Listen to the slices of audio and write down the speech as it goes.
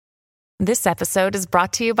This episode is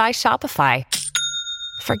brought to you by Shopify.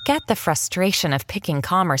 Forget the frustration of picking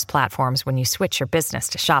commerce platforms when you switch your business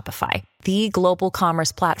to Shopify, the global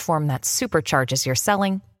commerce platform that supercharges your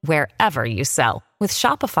selling wherever you sell. With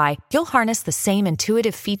Shopify, you'll harness the same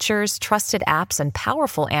intuitive features, trusted apps, and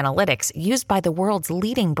powerful analytics used by the world's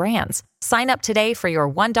leading brands. Sign up today for your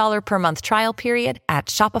 $1 per month trial period at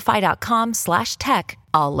shopify.com/tech,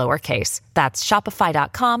 all lowercase. That's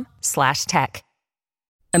shopify.com/tech.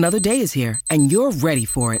 Another day is here, and you're ready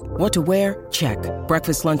for it. What to wear? Check.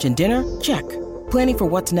 Breakfast, lunch, and dinner? Check. Planning for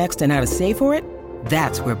what's next and how to save for it?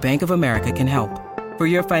 That's where Bank of America can help. For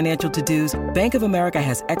your financial to-dos, Bank of America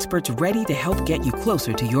has experts ready to help get you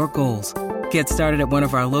closer to your goals. Get started at one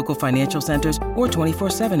of our local financial centers or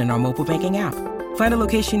 24/7 in our mobile banking app. Find a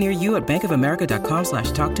location near you at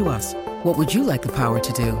bankofamerica.com/talktous. What would you like the power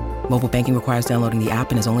to do? Mobile banking requires downloading the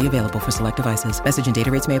app and is only available for select devices. Message and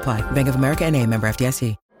data rates may apply. Bank of America N.A., member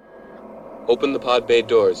FDIC. Open the pod bay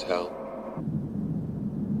doors, Hal.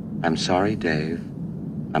 I'm sorry, Dave.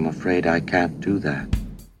 I'm afraid I can't do that.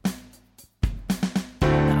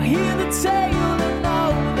 Now hear the tale in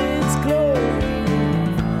all its glory.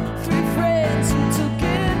 Three friends who took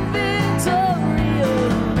inventory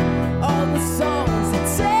of all the songs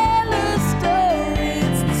that tell a story.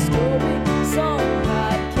 It's the Story Song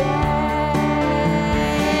Podcast.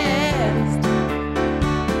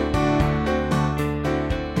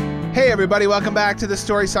 Hey everybody, welcome back to the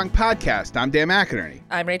Story Song Podcast. I'm Dan McInerney.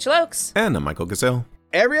 I'm Rachel Oakes. And I'm Michael Gazelle.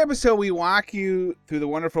 Every episode we walk you through the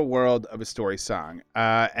wonderful world of a story song.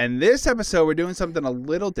 And this episode we're doing something a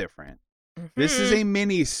little different. Mm-hmm. This is a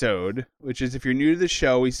mini-sode, which is if you're new to the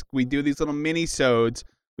show, we do these little mini-sodes.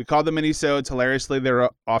 We call them mini-sodes. Hilariously, they're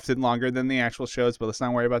often longer than the actual shows, but let's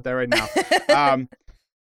not worry about that right now.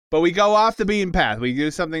 But we go off the beaten path. We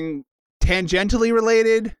do something tangentially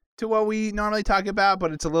related to what we normally talk about,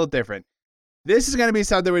 but it's a little different. This is going to be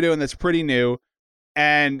something we're doing that's pretty new,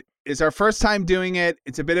 and it's our first time doing it.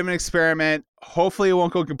 It's a bit of an experiment. Hopefully it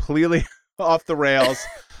won't go completely off the rails.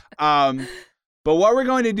 But what we're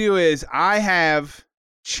going to do is I have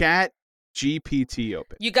ChatGPT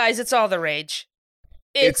open. You guys, it's all the rage.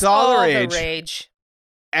 It's all the rage.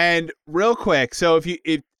 And real quick, so if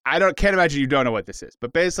I can't imagine you don't know what this is,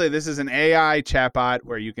 but basically this is an AI chatbot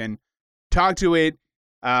where you can talk to it.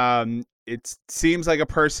 It seems like a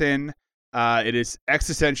person. It is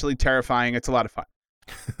existentially terrifying. It's a lot of fun.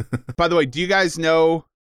 By the way, do you guys know,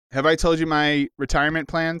 have I told you my retirement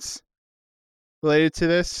plans related to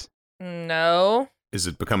this? No. Is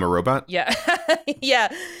it become a robot? Yeah. Yeah.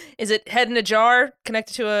 Is it head in a jar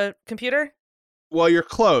connected to a computer? Well, you're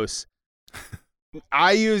close.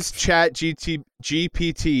 I use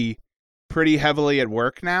ChatGPT pretty heavily at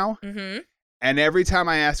work now. Mm-hmm. And every time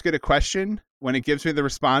I ask it a question, when it gives me the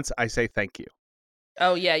response, I say thank you.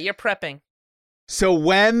 Oh, yeah. You're prepping. So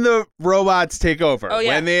when the robots take over,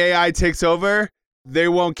 when the AI takes over, they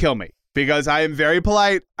won't kill me because I am very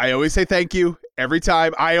polite. I always say thank you every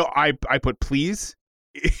time. I put please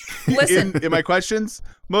in my questions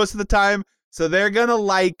most of the time. So they're going to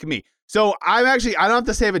like me. So I don't have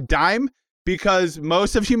to save a dime because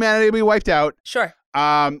most of humanity will be wiped out. Sure.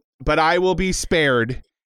 But I will be spared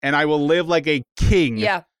and I will live like a king.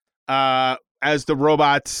 Yeah. As the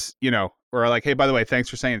robots, or like, hey, by the way, thanks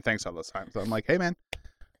for saying thanks all those times. So I'm like, hey, man,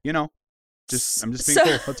 I'm just being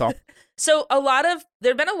cool. That's all. So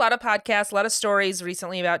there have been a lot of podcasts, a lot of stories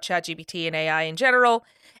recently about ChatGPT and AI in general.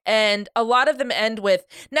 And a lot of them end with,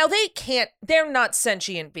 now they're not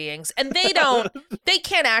sentient beings and they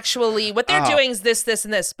can't actually, what they're doing is this, this,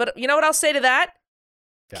 and this. But you know what I'll say to that?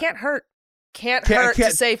 Yeah. Can't hurt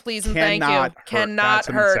to say please and thank you. Cannot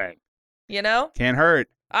hurt. Can't hurt.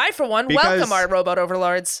 I, for one, welcome our robot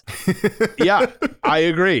overlords. Yeah, I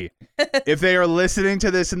agree. If they are listening to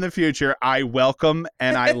this in the future, I welcome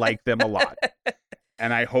and I like them a lot.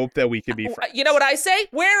 And I hope that we can be friends. You know what I say?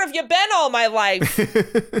 Where have you been all my life?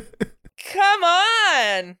 Come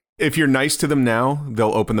on. If you're nice to them now,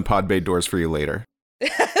 they'll open the pod bay doors for you later.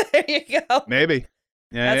 There you go. Maybe.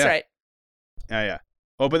 Yeah, That's right. Yeah.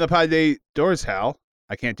 Open the pod bay doors, Hal.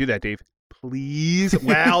 I can't do that, Dave. Please.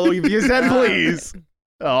 Well, you said please.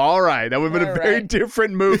 All right, that would have been a very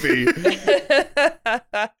different movie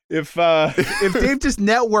if Dave just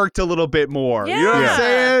networked a little bit more. Yeah. You know what I'm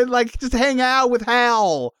saying? Like, just hang out with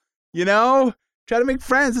Hal. Try to make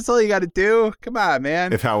friends. That's all you got to do. Come on,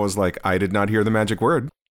 man. If Hal was like, I did not hear the magic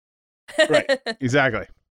word. Right, exactly.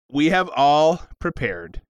 We have all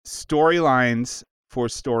prepared storylines for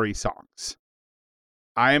story songs.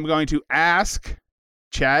 I am going to ask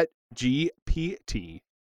ChatGPT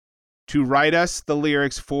to write us the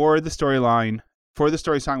lyrics for the storyline, for the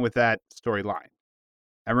story song with that storyline.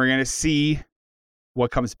 and we're gonna see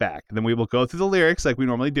what comes back. And then we will go through the lyrics like we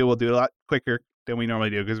normally do. We'll do it a lot quicker than we normally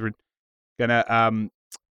do because we're gonna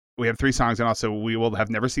we have 3 songs, and also we will have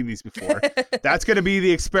never seen these before. That's gonna be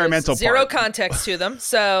the experimental There's zero part. context to them,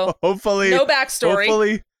 so hopefully no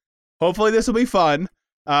backstory. Hopefully this will be fun.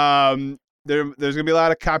 There's gonna be a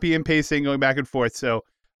lot of copy and pasting going back and forth. So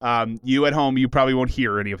you at home, you probably won't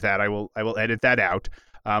hear any of that. I will edit that out.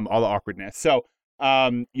 All the awkwardness. So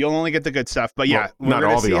you'll only get the good stuff. But yeah, well, we're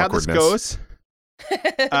gonna see how this goes.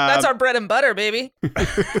 That's our bread and butter, baby. We're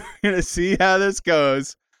gonna see how this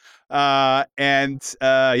goes. Yeah,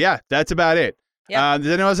 that's about it. Yep.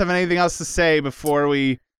 Does anyone else have anything else to say before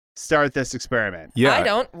we start this experiment? Yeah. I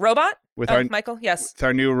don't. Robot? With our Michael, yes. with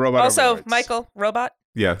our new robot. Also, overlords. Michael, robot.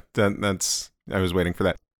 Yeah, that's. I was waiting for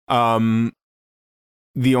that.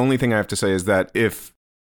 The only thing I have to say is that if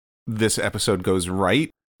this episode goes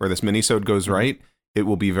right, or this minisode goes right, it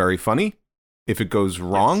will be very funny. If it goes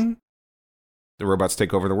wrong, the robots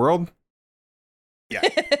take over the world. Yeah.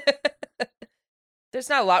 There's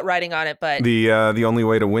not a lot riding on it, but The only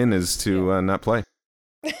way to win is to not play.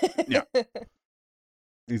 Yeah.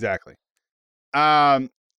 Exactly. All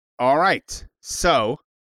right. So,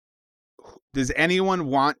 does anyone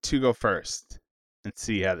want to go first and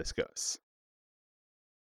see how this goes?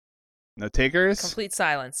 No takers? complete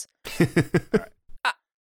silence.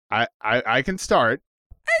 I can start.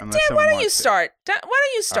 Dan, why don't you start? Why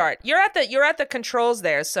don't you start? You're at the controls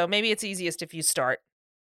there, so maybe it's easiest if you start.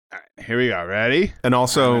 All right, here we go. Ready? And I'm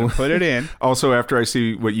also, gonna put it in. also after I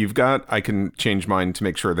see what you've got, I can change mine to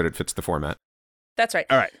make sure that it fits the format. That's right.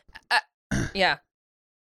 All right. Yeah.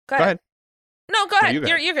 Go ahead. No, go ahead. you go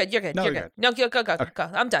You're ahead. good. You're good. No, You're you're good. No, go. Okay.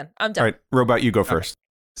 I'm done. All right, robot, you go first.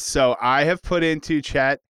 So I have put into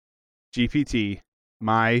Chat GPT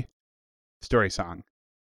my story song,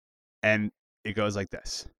 and it goes like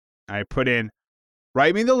this. I put in,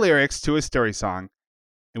 write me the lyrics to a story song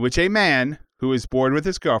in which a man who is bored with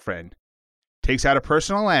his girlfriend takes out a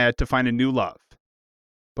personal ad to find a new love.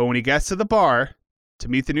 But when he gets to the bar to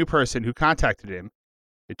meet the new person who contacted him,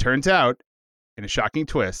 it turns out, in a shocking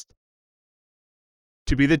twist,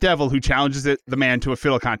 to be the devil who challenges the man to a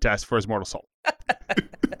fiddle contest for his mortal soul.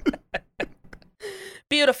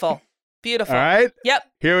 Beautiful. Beautiful. All right? Yep.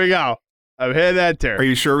 Here we go. I've hit enter. Are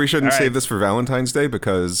you sure we shouldn't All right. save this for Valentine's Day?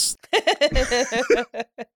 Because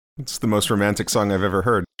it's the most romantic song I've ever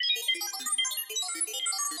heard.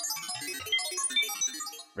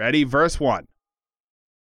 Ready? Verse 1.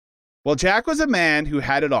 Well, Jack was a man who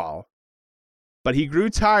had it all, but he grew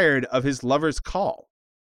tired of his lover's call.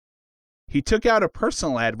 He took out a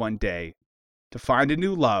personal ad one day to find a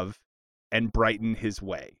new love and brighten his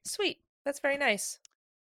way. Sweet. That's very nice.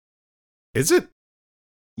 Is it?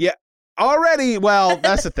 Yeah, already. Well,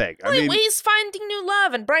 that's the thing. I Wait, mean, he's finding new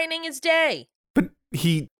love and brightening his day. But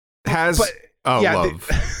he has yeah, love.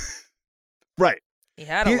 right. He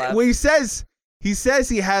had a love. Well, he says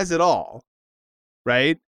he has it all,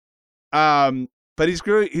 right? But he's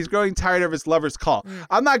growing tired of his lover's call.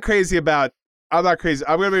 I'm not crazy. I'm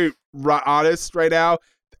gonna be honest right now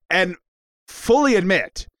and fully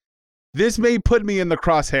admit this may put me in the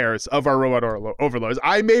crosshairs of our robot overlords.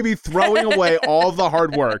 I may be throwing away all the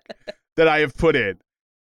hard work that I have put in.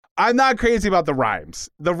 I'm not crazy about the rhymes.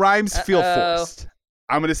 The rhymes feel forced.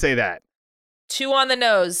 I'm gonna say that. 2 on the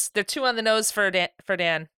nose. They're 2 on the nose for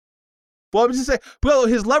Dan. Well, I'm just saying, well,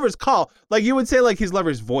 his lover's call, like you would say, like his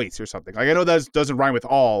lover's voice or something. Like I know that doesn't rhyme with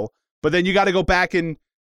all, but then you got to go back and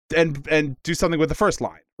do something with the first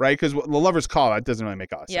line, right? Because the lover's call, that doesn't really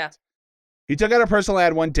make a lot of sense. Yeah. He took out a personal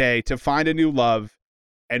ad one day to find a new love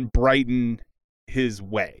and brighten his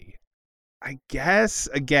way. I guess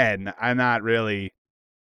again, I'm not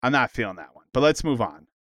feeling that one. But let's move on.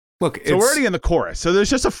 Look, So we're already in the chorus. So there's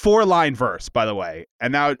just a 4-line verse, by the way,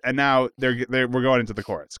 and now we're going into the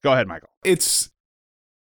chorus. Go ahead, Michael. It's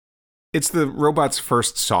the robot's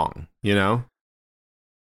first song, you know?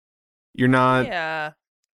 You're not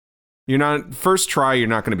first try, you're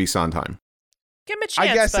not going to be Sondheim. Give him a chance,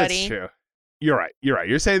 I guess buddy. that's true. You're right.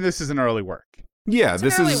 You're saying this is an early work. Yeah,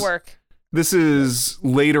 It's early work. This is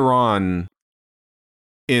later on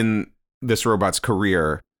in this robot's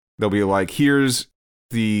career. They'll be like, here's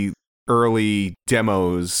the early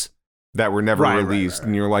demos that were never released. Right.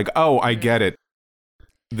 And you're like, oh, I get it.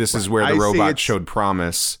 This is where the robot showed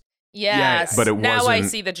promise. Yes. But it now I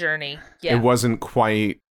wasn't- see the journey. Yeah. It wasn't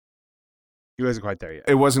quite He wasn't quite there yet.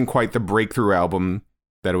 it wasn't quite the breakthrough album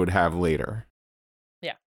that it would have later.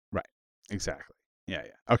 Exactly. Yeah.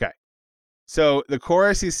 Okay. So the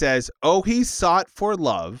chorus, he says, oh, he sought for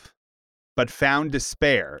love, but found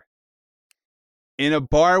despair in a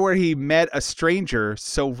bar where he met a stranger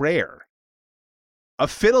so rare. A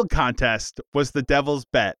fiddle contest was the devil's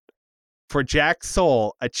bet. For Jack's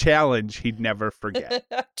soul, a challenge he'd never forget.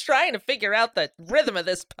 I'm trying to figure out the rhythm of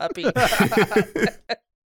this puppy.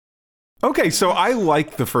 Okay, so I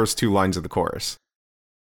like the first two lines of the chorus.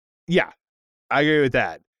 Yeah, I agree with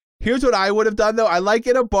that. Here's what I would have done, though. I like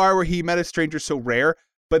in a bar where he met a stranger so rare.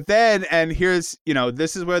 But then, and here's,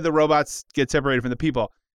 this is where the robots get separated from the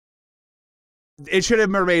people. It should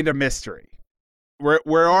have remained a mystery.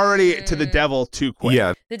 We're already to the devil too quick.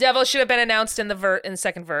 Yeah. The devil should have been announced in the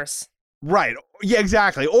second verse. Right. Yeah,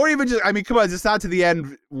 exactly. Or even just, come on, it's not to the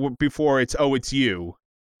end before it's you.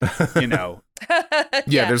 Yeah,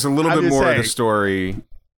 there's a little bit more of the story.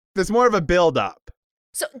 There's more of a build-up.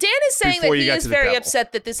 So Dan is saying that he is very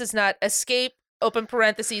upset that this is not Escape, open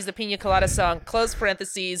parentheses, the Pina Colada song, close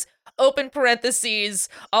parentheses, open parentheses,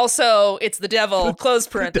 also it's the devil, close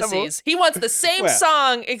parentheses. He wants the same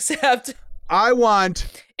song except... I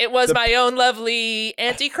want... It was my own lovely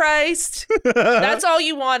Antichrist. That's all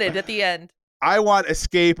you wanted at the end. I want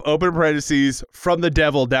Escape, open parentheses, from the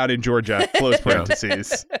devil down in Georgia, close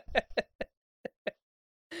parentheses.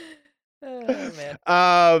 Oh, man.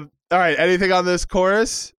 All right. Anything on this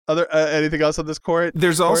chorus? Anything else on this chorus?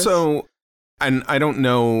 There's also, and I don't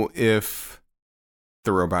know if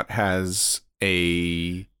the robot has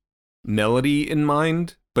a melody in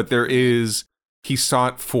mind, but there is, he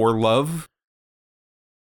sought for love.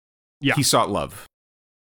 Yeah. He sought love.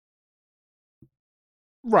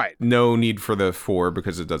 Right. No need for the for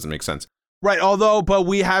because it doesn't make sense. Right. But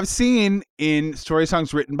we have seen in story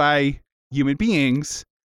songs written by human beings,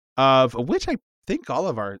 of which I think all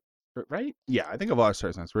of our, right? Yeah, I think of all our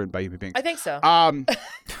story songs written by human beings. I think so.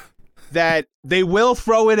 That they will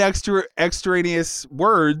throw in extraneous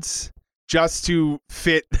words just to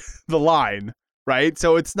fit the line, right?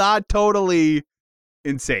 So it's not totally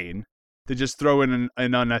insane to just throw in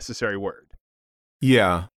an unnecessary word.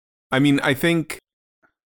 Yeah. I mean, I think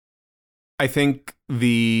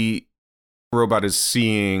the robot is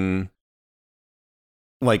seeing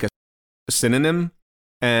like a synonym,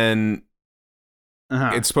 and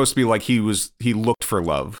it's supposed to be like he looked for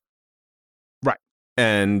love. Right.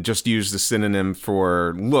 And just used the synonym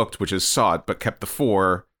for looked, which is sought, but kept the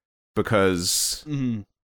for because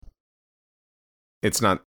it's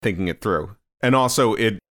not thinking it through. And also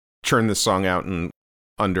it churned this song out in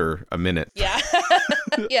under a minute. Yeah.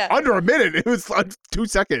 Yeah. Under a minute. It was like 2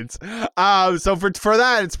 seconds. So for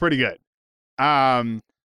that, it's pretty good.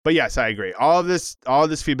 But yes, I agree. All of this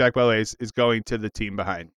feedback, by the way, is going to the team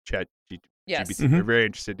behind Chat Yes. GPT. We're very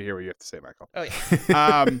interested to hear what you have to say, Michael. Oh,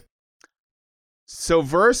 yeah. So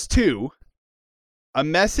verse 2, a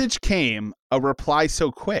message came, a reply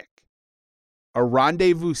so quick, a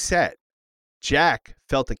rendezvous set. Jack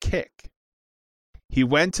felt a kick. He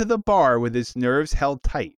went to the bar with his nerves held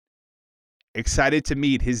tight, excited to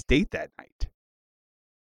meet his date that night.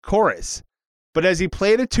 Chorus, but as he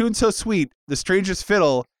played a tune so sweet, the stranger's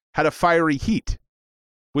fiddle had a fiery heat.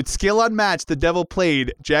 With skill unmatched, the devil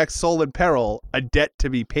played Jack's soul in peril, a debt to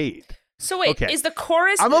be paid. So wait, is the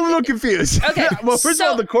chorus? I'm a little confused. Okay. Well, first of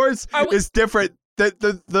all, the chorus is different.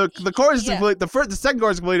 The chorus is the second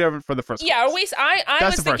chorus is completely different from the first. Yeah, chorus. I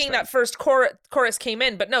was thinking that first chorus came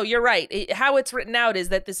in, but no, you're right. How it's written out is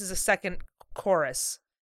that this is a second chorus.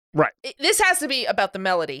 Right. This has to be about the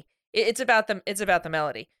melody. It's about the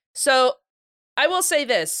melody. So I will say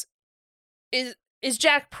this: is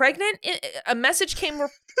Jack pregnant? A message came,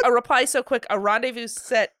 a reply so quick, a rendezvous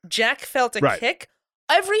set. Jack felt a kick.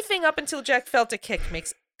 Everything up until Jack felt a kick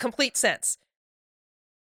makes complete sense.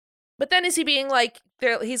 But then is he being like,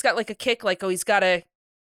 he's got like a kick, like, oh, he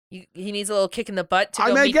needs a little kick in the butt to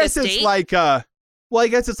go meet this date? I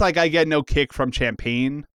guess it's like I get no kick from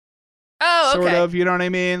champagne. Oh, okay. Sort of, you know what I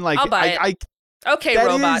mean? Like, I'll buy it. Okay,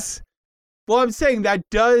 robot. I'm saying that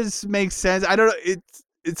does make sense. I don't know.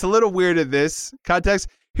 It's a little weird in this context.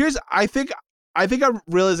 I think I'm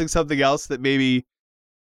realizing something else that maybe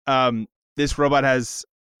this robot has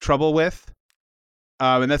trouble with.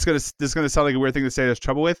 And this is gonna sound like a weird thing to say. There's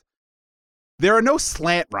trouble with. There are no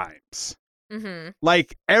slant rhymes. Mm-hmm.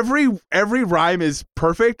 Like every rhyme is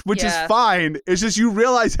perfect, which is fine. It's just you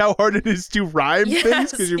realize how hard it is to rhyme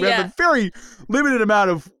things because you have a very limited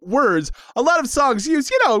amount of words. A lot of songs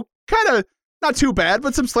use, kind of not too bad,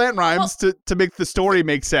 but some slant rhymes to make the story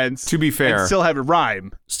make sense. To be fair, and still have it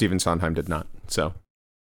rhyme. Stephen Sondheim did not. So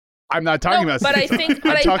I'm not talking about. But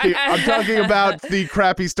I'm talking about the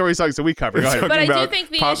crappy story songs that we cover. Go ahead. But I do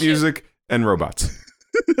think the pop music and robots.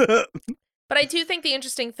 But I do think the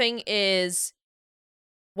interesting thing is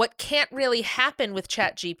what can't really happen with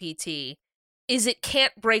ChatGPT is it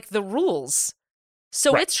can't break the rules.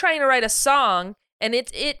 So it's trying to write a song And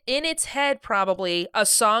it in its head, probably a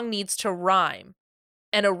song needs to rhyme.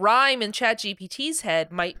 And a rhyme in ChatGPT's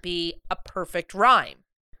head might be a perfect rhyme.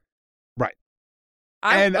 Right.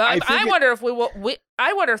 I wonder if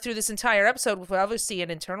I wonder if through this entire episode we'll ever see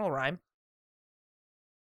an internal rhyme.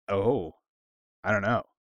 Oh, I don't know.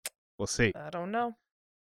 We'll see. I don't know.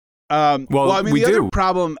 Well, I mean, the other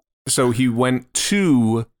problem. So he went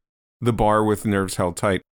to the bar with nerves held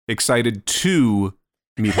tight, excited to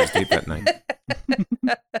meet his date that night.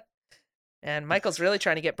 And Michael's really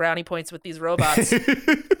trying to get brownie points with these robots.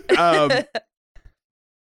 The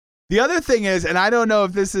other thing is, and I don't know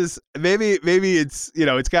if this is maybe it's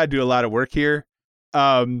it's got to do a lot of work here.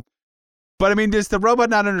 But I mean, does the robot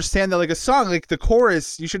not understand that like a song, like the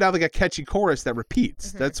chorus, you should have like a catchy chorus that repeats?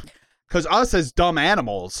 Mm-hmm. That's because us as dumb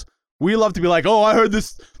animals, we love to be like, oh, I heard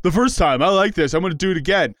this the first time. I like this. I'm going to do it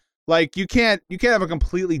again. Like you can't have a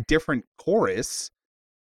completely different chorus.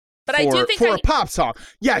 But I do think for a pop song.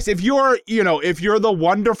 Yes, if you're the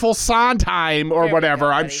wonderful Sondheim or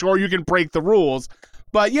whatever, I'm sure you can break the rules.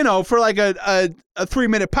 But, for like a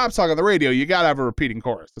 3-minute pop song on the radio, you got to have a repeating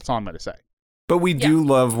chorus. That's all I'm going to say. But we do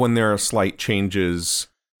love when there are slight changes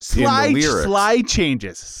in the lyrics. Slight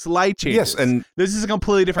changes. Yes, and this is a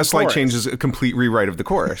completely different slight chorus. change is a complete rewrite of the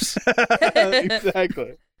chorus.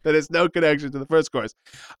 Exactly. That has no connection to the first chorus.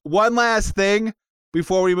 One last thing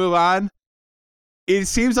before we move on. It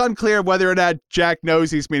seems unclear whether or not Jack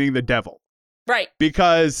knows he's meeting the devil. Right.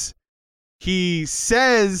 Because he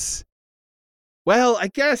says, well, I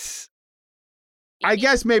guess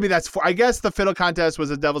maybe I guess the fiddle contest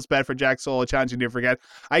was a devil's bet for Jack's soul, a challenge you never forget.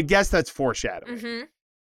 I guess that's foreshadowing. Mm-hmm.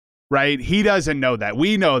 Right? He doesn't know that.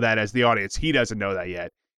 We know that as the audience. He doesn't know that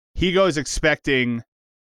yet. He goes expecting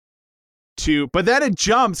to, but then it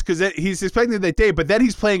jumps because he's expecting that day, but then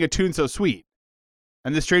he's playing a tune so sweet.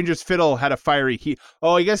 And the stranger's fiddle had a fiery heat.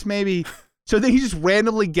 Oh, I guess maybe. So then he just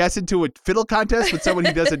randomly gets into a fiddle contest with someone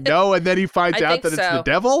he doesn't know, and then he finds out that it's the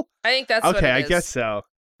devil? I think that's what it is. Okay, I guess so.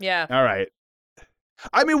 Yeah. All right.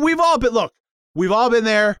 I mean, we've all been there. We've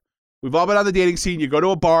all been on the dating scene. You go to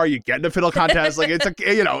a bar, you get in a fiddle contest. Like, it's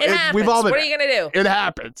it happens. We've all been What are you going to do? It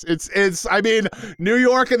happens. It's, I mean, New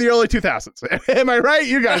York in the early 2000s. Am I right?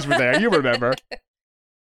 You guys were there. You remember.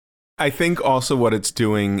 I think also what it's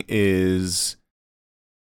doing is,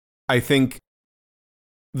 I think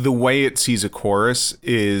the way it sees a chorus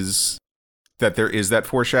is that there is that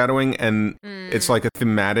foreshadowing, and it's like a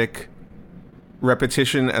thematic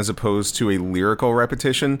repetition as opposed to a lyrical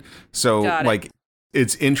repetition. So like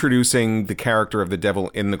it's introducing the character of the devil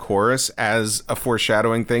in the chorus as a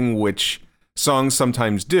foreshadowing thing, which songs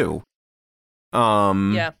sometimes do.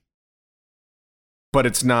 But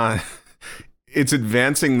it's not, it's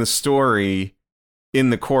advancing the story in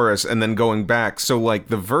the chorus and then going back. So like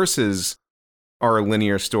the verses are a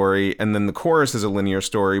linear story and then the chorus is a linear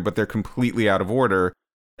story, but they're completely out of order.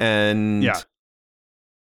 And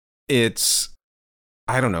it's,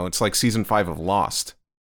 I don't know, it's like season 5 of Lost.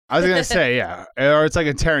 I was gonna say, yeah, or it's like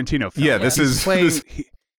a Tarantino film. Yeah, this is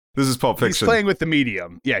Pulp Fiction. He's playing with the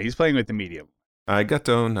medium. Yeah, he's playing with the medium. I got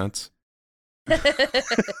donuts. Oh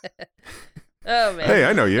man! Hey,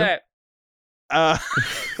 I know you. Right.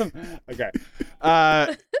 Okay.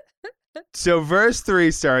 So verse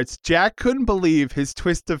 3 starts. Jack couldn't believe his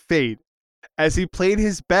twist of fate as he played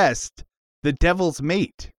his best, the devil's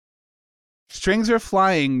mate. Strings were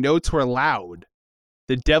flying, notes were loud.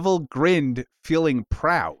 The devil grinned, feeling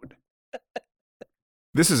proud.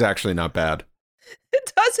 This is actually not bad.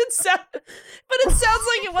 It doesn't sound, but it sounds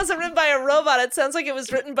like it wasn't written by a robot. It sounds like it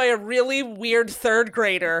was written by a really weird 3rd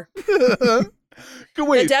grader.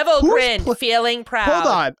 Wait, the devil grinned, feeling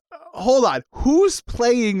proud. Hold on. Who's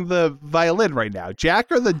playing the violin right now?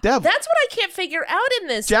 Jack or the devil? That's what I can't figure out in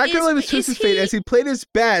this. Jack really was twisted fate as he played his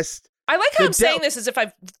best. I like how I'm saying this as if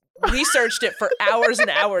I've researched it for hours and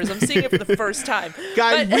hours. I'm seeing it for the first time.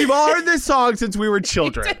 Guys, we've all heard this song since we were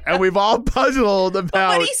children, and we've all puzzled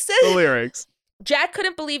about the lyrics. Jack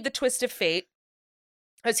couldn't believe the twist of fate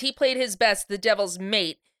as he played his best, the devil's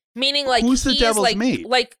mate. Meaning, like, who's the devil's mate?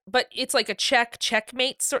 Like, but it's like a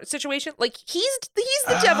checkmate sort of situation. Like, he's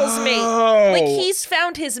the devil's mate. Like, he's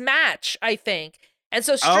found his match, I think. And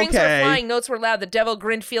so strings were flying, notes were loud. The devil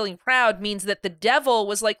grinned, feeling proud means that the devil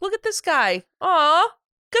was like, look at this guy. Aw,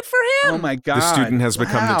 good for him. Oh my God. The student has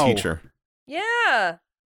become the teacher. Yeah.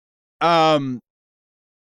 I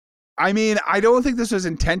mean, I don't think this was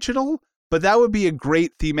intentional, but that would be a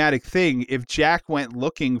great thematic thing if Jack went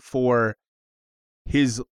looking for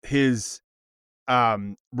his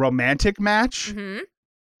romantic match,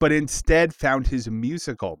 but instead found his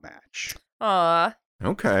musical match. Aw.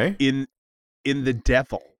 Okay. In the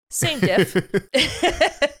devil. Same diff.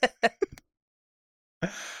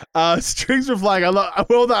 Strings were flying.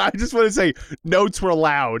 Hold on. I just want to say notes were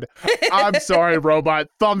loud. I'm sorry, robot.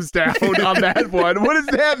 Thumbs down on that one. What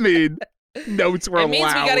does that mean? Notes were loud. It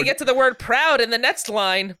means we got to get to the word proud in the next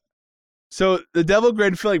line. So the devil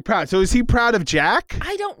grinned, feeling proud. So is he proud of Jack?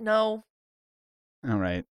 I don't know. All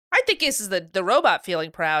right. I think this is the robot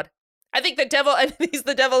feeling proud. I think he's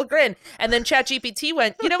the devil grin. And then ChatGPT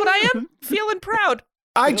went, you know what I am? Feeling proud.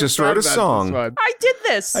 I just wrote a song. I did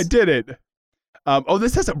this. I did it.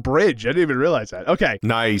 This has a bridge. I didn't even realize that. Okay.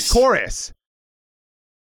 Nice. Chorus.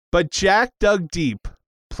 But Jack dug deep,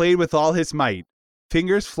 played with all his might,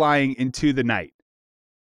 fingers flying into the night.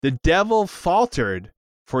 The devil faltered,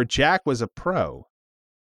 for Jack was a pro.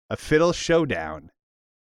 A fiddle showdown.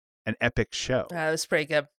 An epic show. That was pretty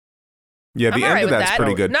good. Yeah, the end of that's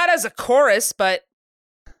pretty good. Not as a chorus, but...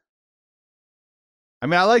 I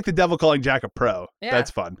mean, I like the devil calling Jack a pro. Yeah. That's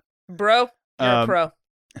fun. Bro, you're a pro.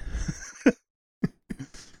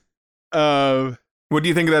 What do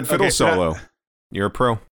you think of that fiddle solo? You're a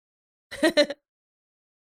pro.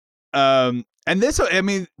 And this, I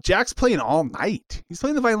mean, Jack's playing all night. He's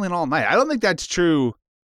playing the violin all night. I don't think that's true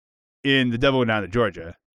in The Devil Went Down to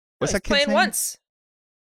Georgia. What's that kid's playing name? Once.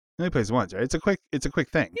 He only plays once, right? It's a quick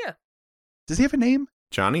thing. Yeah. Does he have a name?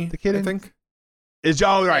 Johnny, the kid, I think. Is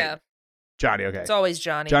Johnny right? Yeah. Johnny, okay. It's always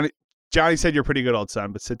Johnny. Johnny said you're pretty good, old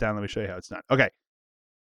son, but sit down, let me show you how it's not. Okay.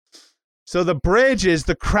 So the bridge is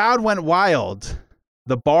the crowd went wild,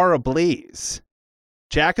 the bar ablaze.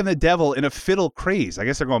 Jack and the devil in a fiddle craze. I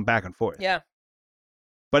guess they're going back and forth. Yeah.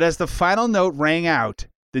 But as the final note rang out,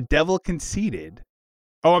 the devil conceded.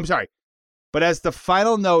 Oh, I'm sorry. But as the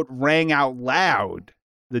final note rang out loud,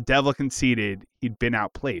 the devil conceded he'd been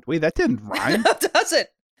outplayed. Wait, that didn't rhyme. Does it?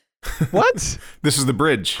 What? This is the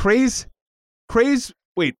bridge. Craze.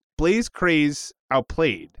 Wait, blaze, craze,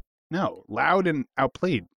 outplayed. No, loud and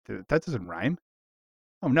outplayed. That doesn't rhyme.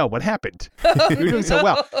 Oh no, what happened? You're doing so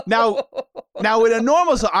well. Now in a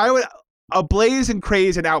normal song, a blaze and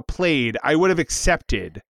craze and outplayed, I would have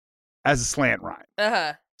accepted as a slant rhyme.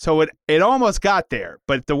 Uh-huh. So it almost got there,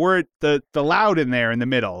 but the word the loud in there in the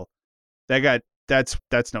middle, that's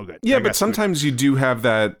no good. Yeah, but sometimes you do have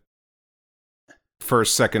that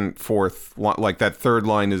first, second, fourth, like that third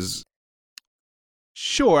line is.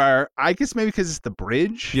 Sure, I guess maybe because it's the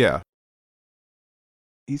bridge. Yeah,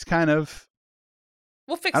 he's kind of.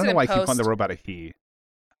 We'll fix it. I don't know why post. I keep calling the robot a he.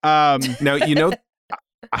 Now you know.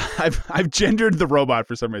 I've gendered the robot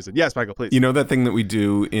for some reason. Yes, Michael, please. You know that thing that we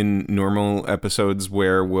do in normal episodes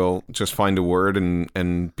where we'll just find a word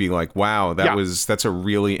and be like, wow, that's a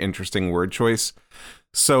really interesting word choice.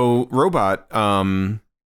 So Robot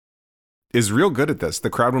is real good at this. The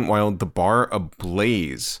crowd went wild, the bar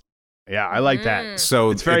ablaze. Yeah, I like that.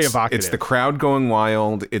 So it's very evocative. It's the crowd going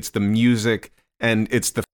wild, it's the music, and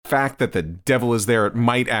it's the fact that the devil is there. It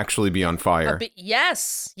might actually be on fire.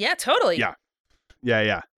 Yes. Yeah, totally. Yeah.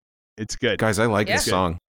 Yeah. It's good. Guys, I like this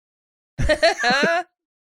song. Here's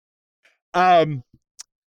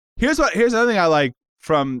another thing I like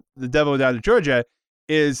from The Devil Went Down to Georgia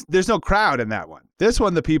is there's no crowd in that one. This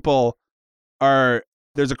one, the people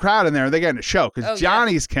there's a crowd in there and they're getting a show because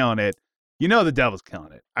Johnny's killing it. You know the devil's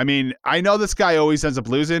killing it. I mean, I know this guy always ends up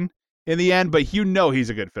losing in the end, but you know he's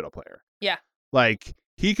a good fiddle player. Yeah. Like,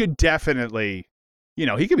 he could definitely,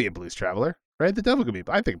 he could be a blues traveler. Right, the devil could be.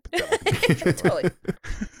 I think the devil could be totally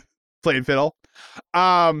playing fiddle.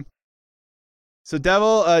 So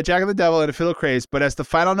Jack and the devil in a fiddle craze. But as the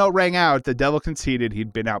final note rang out, the devil conceded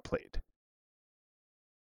he'd been outplayed.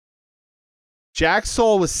 Jack's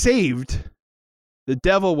soul was saved. The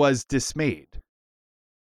devil was dismayed.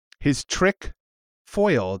 His trick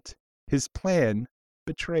foiled. His plan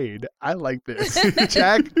betrayed. I like this.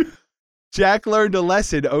 Jack learned a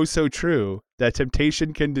lesson, oh so true, that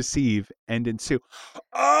temptation can deceive and ensue.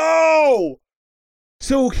 Oh!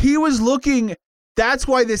 So he was looking, that's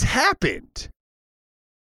why this happened.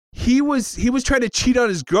 He was trying to cheat on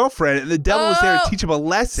his girlfriend, and the devil was there to teach him a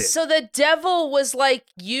lesson. So the devil was like,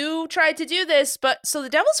 you tried to do this, so the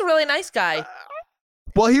devil's a really nice guy.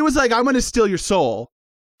 Well, he was like, I'm going to steal your soul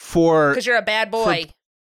because you're a bad boy.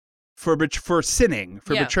 For sinning,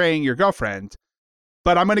 for betraying your girlfriend.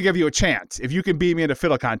 But I'm going to give you a chance. If you can beat me in a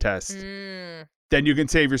fiddle contest, then you can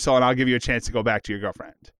save your soul, and I'll give you a chance to go back to your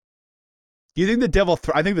girlfriend. Do you think the devil...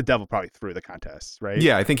 I think the devil probably threw the contest, right?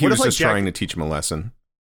 Yeah, I think he was just trying to teach him a lesson.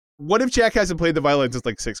 What if Jack hasn't played the violin since,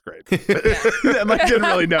 6th grade? I didn't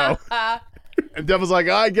really know. And devil's like,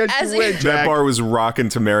 I guess you win, Jack. That bar was rocking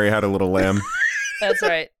to Mary Had a Little Lamb. That's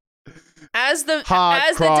right.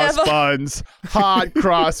 Hot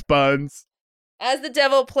cross buns. As the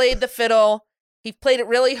devil played the fiddle... He played it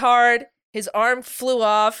really hard. His arm flew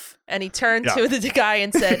off, and he turned to the guy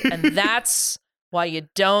and said, "And that's why you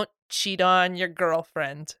don't cheat on your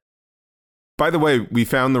girlfriend." By the way, we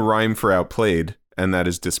found the rhyme for outplayed, and that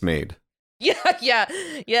is dismayed. Yeah.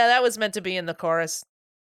 That was meant to be in the chorus.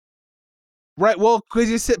 Right. Well, because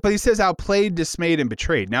he says outplayed, dismayed, and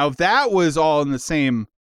betrayed. Now, if that was all in the same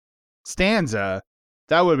stanza,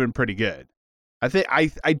 that would have been pretty good.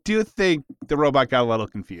 I do think the robot got a little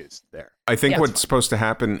confused there. I think what's supposed to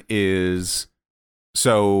happen is,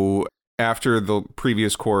 so after the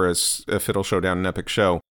previous chorus, a fiddle showdown, an epic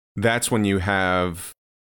show, that's when you have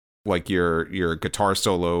like your guitar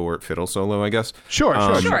solo or fiddle solo, I guess.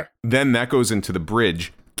 Sure. Then that goes into the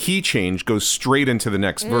bridge. Key change goes straight into the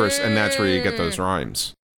next verse, and that's where you get those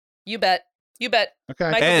rhymes. You bet. Okay.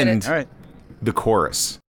 Michael and all right. the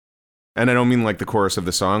chorus. And I don't mean like the chorus of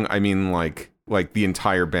the song. I mean like the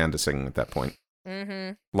entire band is singing at that point.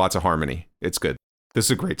 Mm-hmm. Lots of harmony. It's good. This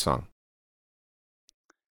is a great song.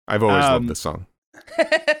 I've always loved this song.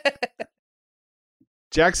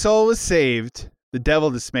 Jack's soul was saved. The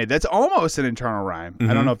devil dismayed. That's almost an internal rhyme.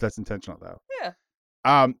 I don't know if that's intentional though. Yeah.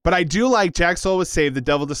 But I do like Jack's soul was saved. The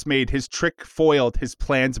devil dismayed. His trick foiled. His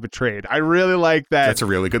plans betrayed. I really like that. That's a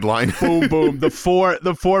really good line. Boom, boom. The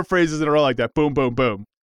four phrases in a row like that. Boom, boom, boom.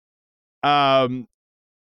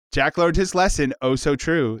 Jack learned his lesson. Oh, so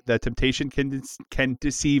true. That temptation can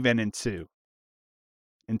deceive and ensue.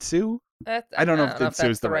 Ensue? I don't know if ensue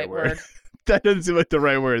is the right word. word. That doesn't seem like the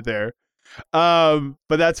right word there. But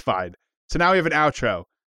that's fine. So now we have an outro.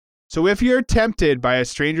 So if you're tempted by a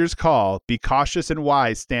stranger's call, be cautious and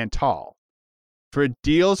wise, stand tall. For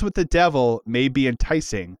deals with the devil may be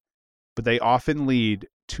enticing, but they often lead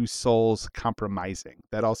to souls compromising.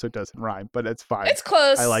 That also doesn't rhyme, but it's fine. It's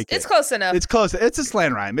close. I like it. It's close enough. It's close. It's a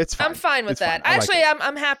slang rhyme. It's fine. I'm fine with that. Fine. Actually, like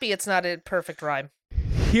I'm happy it's not a perfect rhyme.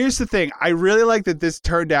 Here's the thing. I really like that this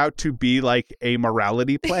turned out to be like a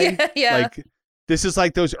morality play. Yeah. Like this is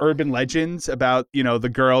like those urban legends about,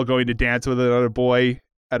 the girl going to dance with another boy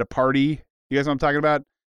at a party. You guys know what I'm talking about?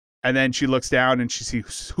 And then she looks down and she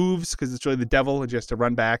sees hooves because it's really the devil and she has to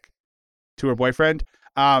run back to her boyfriend.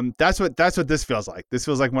 That's what this feels like. This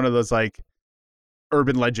feels like one of those like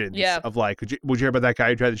urban legends of like, would you hear about that guy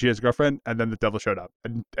who tried to cheat his girlfriend? And then the devil showed up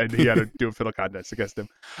and he had to do a fiddle contest against him.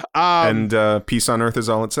 And peace on earth is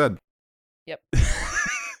all it said. Yep.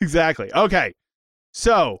 Exactly. Okay.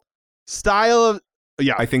 So style of,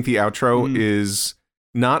 I think the outro is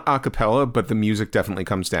not a cappella, but the music definitely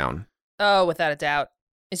comes down. Oh, without a doubt.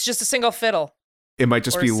 It's just a single fiddle. It might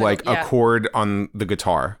just be like a chord on the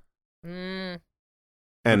guitar. Mm.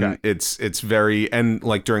 And it's very, and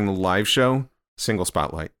like during the live show, single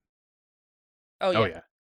spotlight. Oh yeah.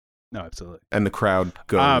 No, absolutely. And the crowd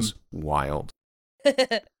goes wild.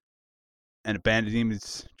 And a band of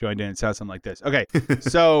demons joined in and sounds something like this. Okay,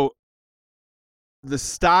 so the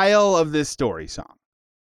style of this story song.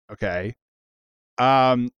 Okay.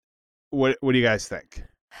 What do you guys think?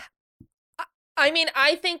 I mean,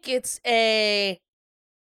 I think it's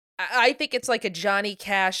like a Johnny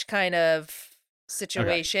Cash kind of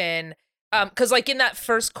situation. Because like in that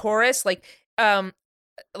first chorus, like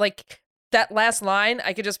that last line,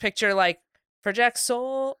 I could just picture like, for Jack's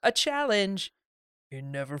soul, a challenge. You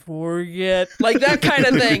never forget. Like that kind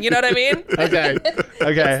of thing. You know what I mean? Okay.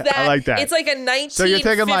 I like that. It's like a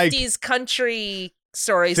 1950s country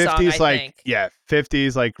story song, I think. Yeah,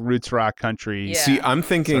 50s like roots rock country. Yeah. See, I'm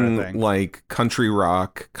thinking sort of thing. like country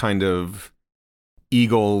rock, kind of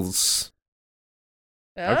Eagles.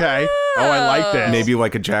 Okay. Oh, I like this. Maybe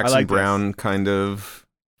like a Jackson like Brown kind of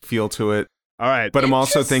feel to it. All right. But I'm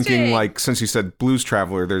also thinking Interesting. like, since you said Blues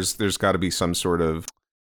Traveler, there's got to be some sort of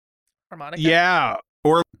Harmonica. Yeah.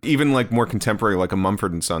 or even like more contemporary, like a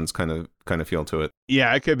Mumford and Sons kind of feel to it.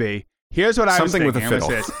 Yeah, it could be. Here's what I was Something thinking. with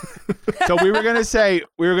a fiddle. So we were gonna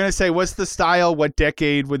say what's the style, what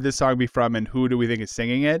decade would this song be from, and who do we think is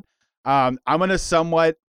singing it? I'm gonna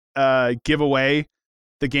somewhat give away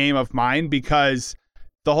the game of mine, because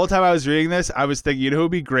the whole time I was reading this, I was thinking, who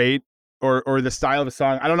would be great, or the style of the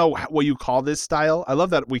song. I don't know what you call this style. I love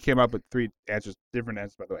that we came up with three answers, different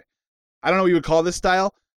answers, by the way. I don't know what you would call this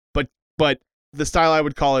style, but the style I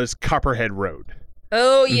would call it is Copperhead Road.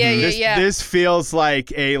 Oh yeah. This feels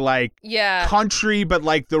like a country, but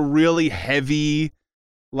like the really heavy,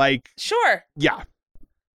 like Sure. yeah,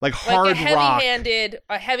 like hard like a rock.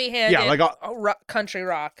 A heavy-handed. Yeah, like country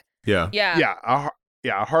rock. Yeah. Yeah.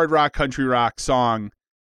 a hard rock country rock song,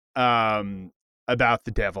 about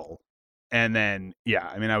the devil, and then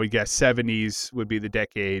I mean I would guess 70s would be the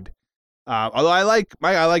decade. Although I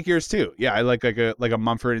like yours too. Yeah, I like a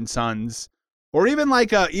Mumford and Sons, or even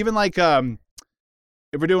like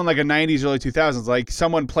if we're doing like a 90s, early 2000s, like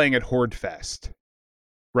someone playing at Horde Fest,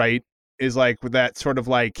 right, is like with that sort of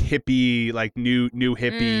like hippie, like new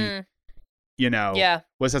hippie, you know. Yeah.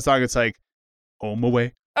 What's that song? It's like, home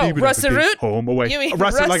away. Oh, Rusted Root? Home away. You mean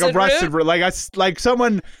Rusted, like a Rusted Rusted Root? Like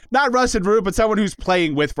someone, not Rusted Root, but someone who's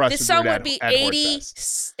playing with Rusted Root. This song would be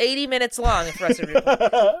 80 minutes long if Rusted Root.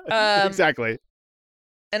 Exactly.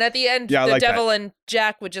 And at the end, the like devil and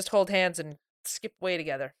Jack would just hold hands and skip away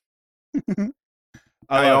together.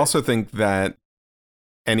 I also think that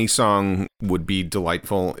any song would be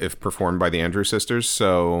delightful if performed by the Andrews Sisters,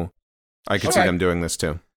 so I could see them doing this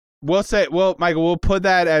too. Michael, we'll put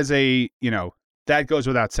that as a, that goes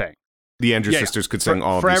without saying. The Andrews Sisters could sing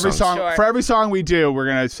all of for these every songs. For every song we do, we're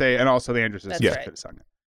going to say, and also the Andrews Sisters could have sung it.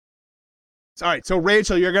 All right, so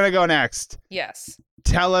Rachel, you're going to go next. Yes.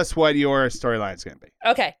 Tell us what your storyline is going to be.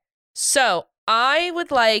 Okay, so I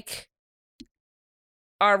would like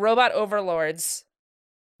our robot overlords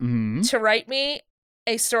to write me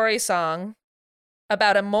a story song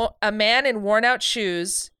about a man in worn-out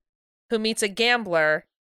shoes who meets a gambler,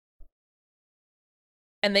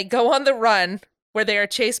 and they go on the run where they are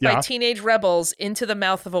chased by teenage rebels into the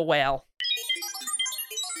mouth of a whale.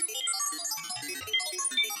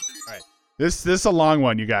 All right, this is a long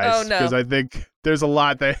one, you guys. Oh no, because I think there's a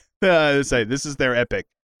lot they say. This is their epic.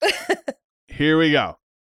 Here we go.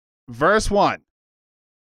 Verse 1.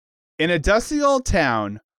 In a dusty old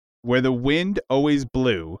town where the wind always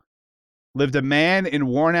blew, lived a man in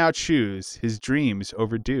worn-out shoes, his dreams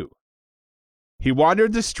overdue. He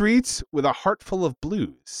wandered the streets with a heart full of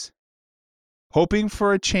blues, hoping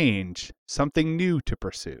for a change, something new to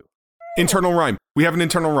pursue. Internal rhyme. We have an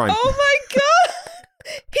internal rhyme. Oh my god!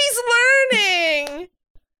 He's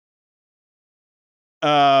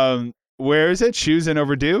learning! Where is it? Shoes and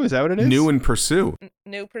overdue? Is that what it is? New and pursue.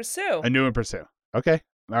 New pursue. A new and pursue. Okay.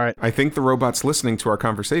 All right. I think the robot's listening to our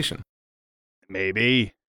conversation.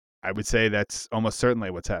 Maybe. I would say that's almost certainly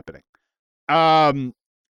what's happening.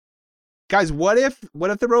 Guys, what if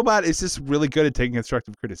the robot is just really good at taking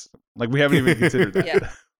constructive criticism? Like, we haven't even considered that. Yeah.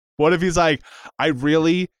 What if he's like, I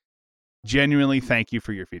really genuinely thank you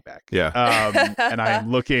for your feedback. Yeah. And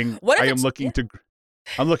I'm looking to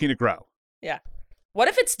grow. Yeah. What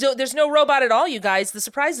if it's there's no robot at all, you guys? The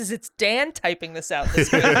surprise is it's Dan typing this out this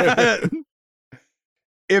week.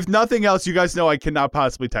 If nothing else, you guys know I cannot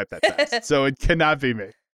possibly type that fast. So it cannot be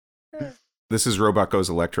me. This is Robot Goes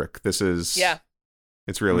Electric. This is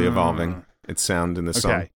It's really evolving. Its sound in this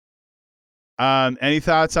song. Any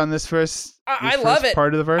thoughts on this first? I love it.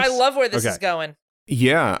 Part of the verse. I love where this is going.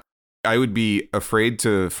 Yeah, I would be afraid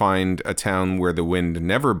to find a town where the wind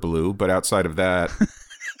never blew, but outside of that,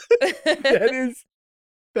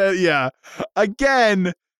 yeah.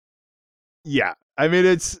 Again, yeah. I mean,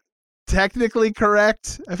 it's technically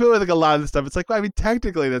correct. I feel like a lot of the stuff. It's like, well, I mean,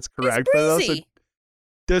 technically that's correct, but it also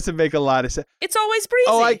doesn't make a lot of sense. It's always breezy.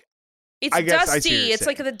 Oh, it's dusty. It's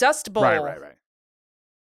like the Dust Bowl. Right.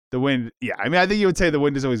 The wind, yeah. I mean, I think you would say the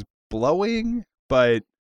wind is always blowing, but,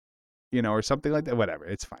 or something like that. Whatever.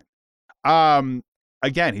 It's fine.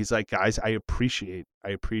 Again, he's like, guys, I appreciate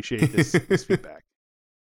this feedback.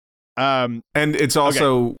 And it's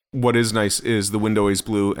also, what is nice is the wind always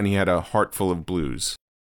blew, and he had a heart full of blues.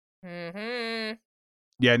 Mm-hmm.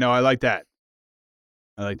 Yeah, no, I like that.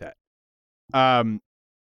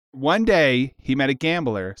 One day, he met a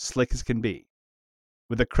gambler, slick as can be,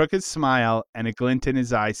 with a crooked smile and a glint in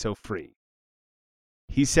his eye so free.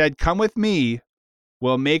 He said, come with me,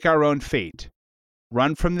 we'll make our own fate.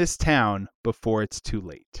 Run from this town before it's too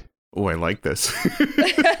late. Oh, I like this.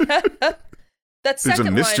 That second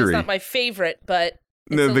line is not my favorite, but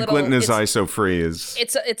the glint in his eye so free is...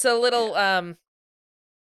 It's a little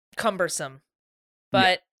cumbersome,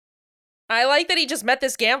 but I like that he just met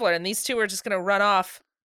this gambler and these two are just going to run off.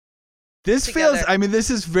 This together. feels, I mean,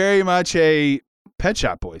 this is very much a Pet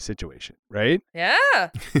Shop Boys situation, right? Yeah.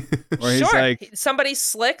 Where he's like, somebody's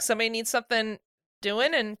slick, somebody needs something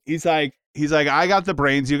doing, and he's like, I got the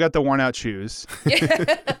brains, you got the worn out shoes.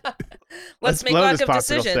 Yeah. Let's make lack of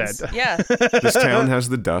decisions. Yeah. This town has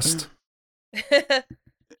the dust.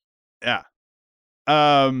 Yeah.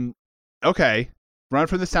 Okay. Run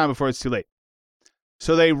from this town before it's too late.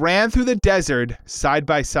 So they ran through the desert side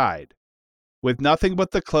by side. With nothing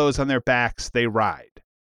but the clothes on their backs, they ride.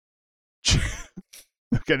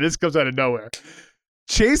 Okay, this comes out of nowhere.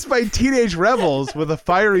 Chased by teenage rebels with a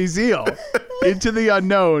fiery zeal. Into the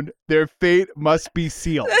unknown, their fate must be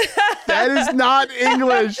sealed. That is not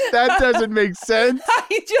English. That doesn't make sense.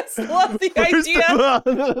 I just love the idea.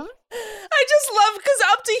 I just love because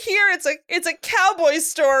up to here it's a cowboy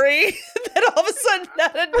story. Then all of a sudden,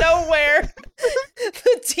 out of nowhere,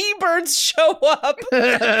 the T-Birds show up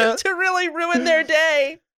to really ruin their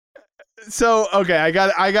day. So okay, I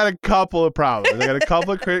got a couple of problems. I got a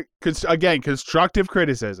couple of constructive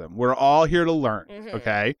criticism. We're all here to learn.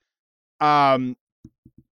 Okay,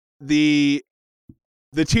 the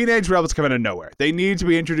teenage rebels come out of nowhere. They need to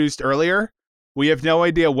be introduced earlier. We have no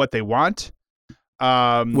idea what they want.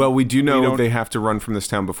 Well, we do know they have to run from this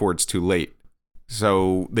town before it's too late.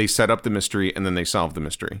 So they set up the mystery and then they solve the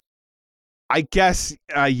mystery. I guess,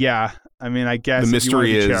 yeah. I mean, I guess the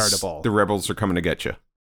mystery is charitable. The rebels are coming to get you.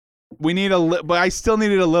 We need but I still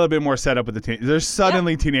needed a little bit more setup with the There's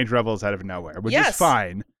suddenly teenage rebels out of nowhere, which is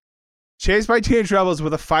fine. Chased by teenage rebels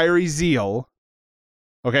with a fiery zeal.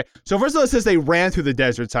 Okay, so first of all, it says they ran through the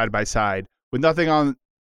desert side by side with nothing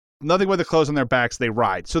but the clothes on their backs. They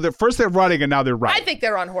ride. So first they're running and now they're riding. I think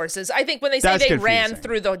they're on horses. I think when they say they ran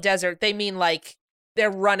through the desert, they mean like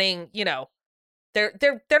they're running. You know,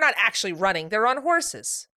 they're not actually running. They're on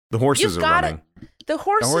horses. The horses are running. The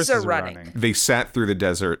horses are running. They sat through the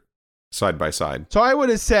desert side by side. So I would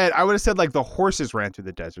have said like the horses ran through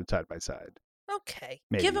the desert side by side. Okay,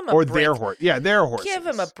 maybe. Give him a break. Their horse. Yeah, their horses. Give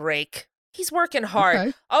him a break. He's working hard.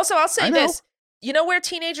 Okay. Also, I'll say this. You know where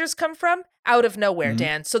teenagers come from? Out of nowhere,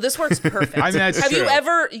 Dan. So this works perfect. I mean, that's Have true. you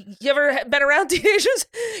ever been around teenagers?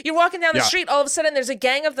 You're walking down the street, all of a sudden there's a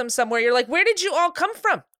gang of them somewhere. You're like, where did you all come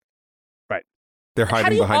from? Right. They're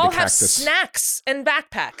hiding behind a cactus. How do you all have snacks and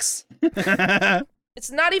backpacks? It's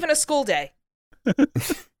not even a school day.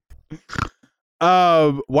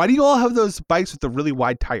 Why do you all have those bikes with the really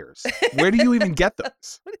wide tires? Where do you even get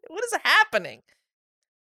those? What is happening?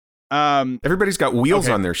 Everybody's got wheels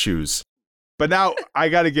on their shoes. But now I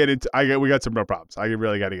got to get into. We got some real problems. I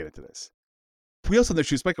really got to get into this. Wheels on their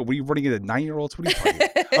shoes, Michael. Were you running into 9-year-olds? What are you talking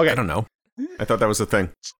about? Okay, I don't know. I thought that was the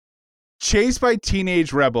thing. Chased by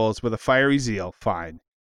teenage rebels with a fiery zeal. Fine.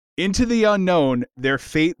 Into the unknown, their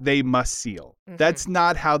fate they must seal. That's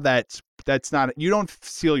not how that's not. You don't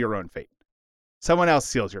seal your own fate. Someone else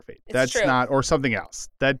seals your fate. That's true. not, or something else.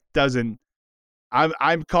 That doesn't.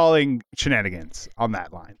 I'm calling shenanigans on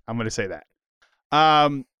that line. I'm going to say that.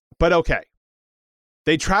 But okay.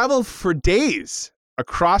 They travel for days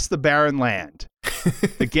across the barren land.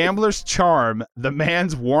 The gambler's charm, the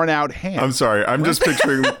man's worn out hand. I'm sorry. I'm just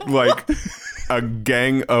picturing like a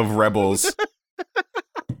gang of rebels,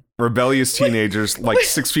 rebellious teenagers, like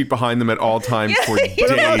 6 feet behind them at all times for days. Where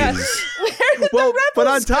did the rebels but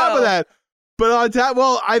on top go? of that,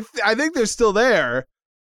 I think they're still there,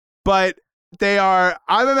 but they are.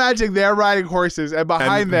 I'm imagining they're riding horses, and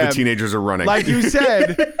behind them, the teenagers are running. Like you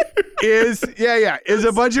said, is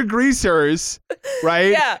a bunch of greasers,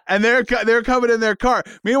 right? Yeah. And they're coming in their car.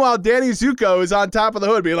 Meanwhile, Danny Zuko is on top of the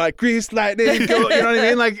hood, being like, "Grease lightning, go!" You know what I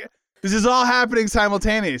mean? Like this is all happening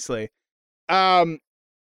simultaneously. So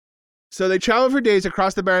they travel for days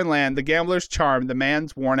across the barren land. The gambler's charm, the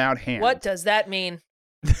man's worn out hand. What does that mean?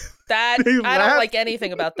 I don't like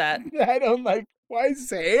anything about that. I don't like. Why is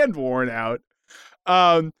his hand worn out?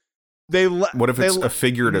 What if it's a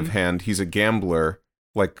figurative hand? He's a gambler,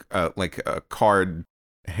 like a card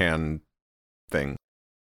hand thing.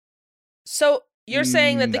 So you're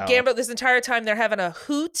saying that the gambler, this entire time they're having a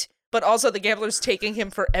hoot, but also the gambler's taking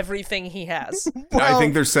him for everything he has. I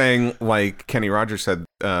think they're saying, like Kenny Rogers said,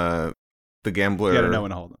 the gambler. You gotta know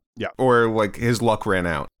when to hold him. Yeah. Or like his luck ran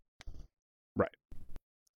out. Right.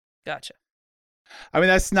 Gotcha. I mean,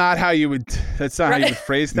 that's not how you would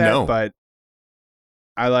phrase that, No. but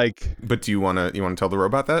I like. But do you want to tell the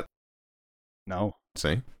robot that? No.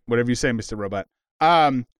 See? Whatever you say, Mr. Robot.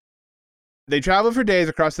 They traveled for days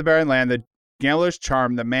across the barren land, the gambler's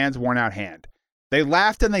charm, the man's worn out hand. They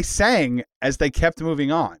laughed and they sang as they kept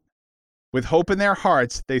moving on. With hope in their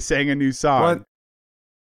hearts, they sang a new song.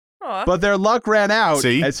 What? But their luck ran out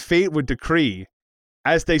as fate would decree,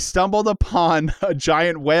 as they stumbled upon a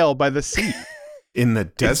giant whale by the sea. In the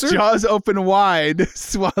desert? Its jaws open wide,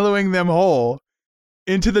 swallowing them whole.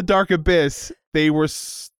 Into the dark abyss, they were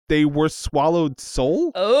swallowed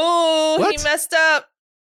soul? Oh, What? he messed up.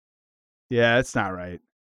 Yeah, that's not right.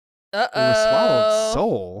 Uh-oh. They were swallowed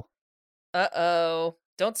soul. Uh-oh.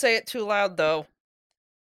 Don't say it too loud, though.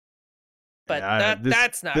 But Yeah,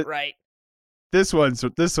 that's not right. This one's a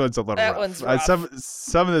little That rough. one's rough.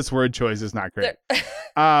 Some of this word choice is not great.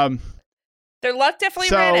 Their luck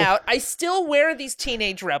definitely ran out. I still wear these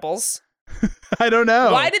teenage rebels. I don't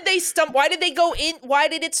know. Why did they stump? Why did they go in? Why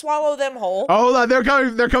did it swallow them whole? Oh, hold on. They're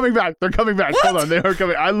coming back. They're coming back. What? Hold on. They are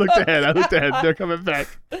coming. I looked ahead. They're coming back.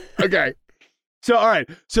 Okay. So, all right.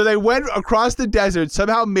 So they went across the desert,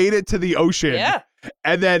 somehow made it to the ocean. Yeah.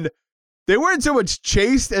 And then they weren't so much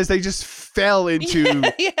chased as they just fell into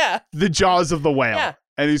the jaws of the whale. Yeah.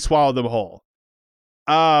 And he swallowed them whole.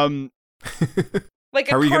 Like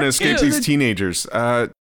how are you going to escape these teenagers?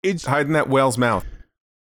 It's hide in that whale's mouth.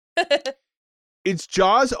 Its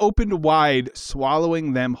jaws opened wide,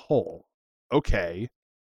 swallowing them whole. Okay.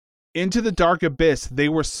 Into the dark abyss, they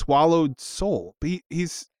were swallowed soul. But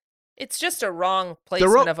he's... It's just a wrong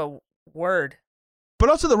placement of a word. But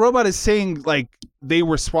also the robot is saying, like, they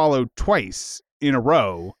were swallowed twice in a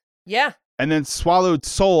row. Yeah. And then swallowed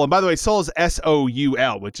soul. And by the way, soul is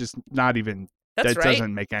S-O-U-L, which is not even... That's that right.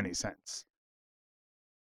 doesn't make any sense.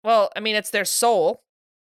 Well, I mean, it's their soul.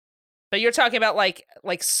 But you're talking about like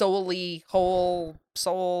solely whole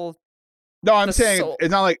soul. No, I'm the saying soul.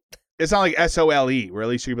 it's not like S-O-L-E, where at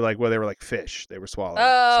least you could be like, well, they were like fish. They were swallowed.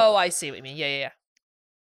 Oh, I see what you mean. Yeah.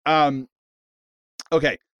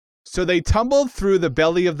 Okay. So they tumbled through the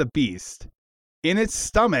belly of the beast. In its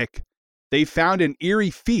stomach, they found an eerie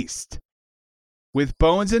feast. With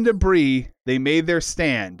bones and debris, they made their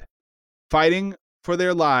stand, fighting for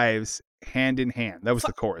their lives hand in hand. That was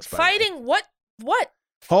the chorus. Fighting what? What?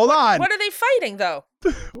 Hold on. What are they fighting, though?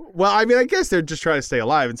 Well, I mean, I guess they're just trying to stay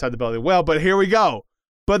alive inside the belly of the whale, but here we go.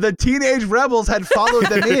 But the teenage rebels had followed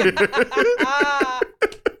them in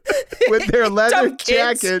with their leather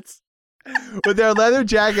jackets. With their leather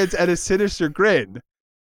jackets and a sinister grin.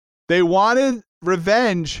 They wanted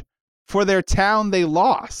revenge for their town they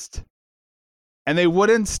lost. And they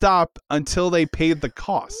wouldn't stop until they paid the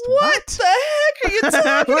cost. What the heck are you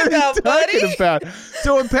talking What about, are you talking buddy? about?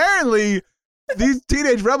 So apparently, these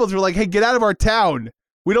teenage rebels were like, hey, get out of our town.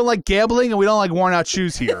 We don't like gambling and we don't like worn out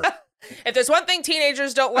shoes here. If there's one thing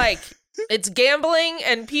teenagers don't like, it's gambling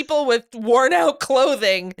and people with worn out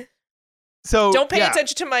clothing. So Don't pay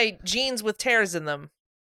attention to my jeans with tears in them.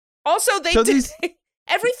 Also,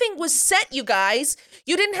 everything was set, you guys.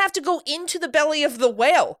 You didn't have to go into the belly of the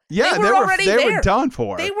whale. Yeah, they were already there. They were done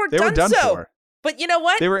for. They were done so. But you know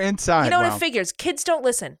what? They were inside. You know what it figures? Kids don't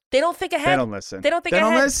listen. They don't think ahead. They don't listen. They don't think They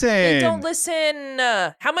ahead. don't listen. They don't listen.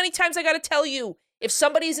 How many times I got to tell you? If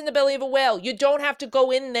somebody's in the belly of a whale, you don't have to go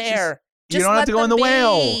in there. You don't have to go in the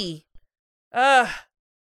whale.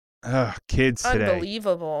 Kids today.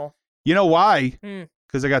 Unbelievable. You know why?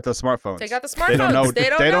 Because they got those smartphones. They got the smartphones.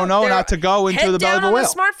 They don't know not to go into the belly of a whale.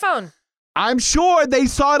 Head down on the smartphone. I'm sure they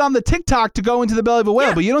saw it on the TikTok to go into the belly of a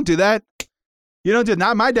whale, but you don't do that. You don't do it.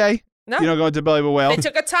 Not in my day. No. You don't go into the belly of a whale. They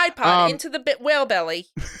took a Tide Pod into the whale belly,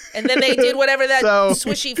 and then they did whatever that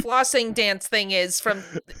swishy flossing dance thing is from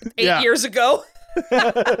 8 years ago.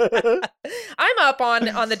 I'm up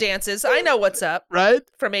on the dances. I know what's up. Right?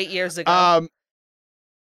 From 8 years ago.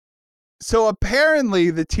 So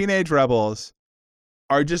apparently the teenage rebels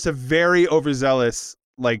are just a very overzealous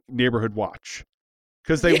like neighborhood watch.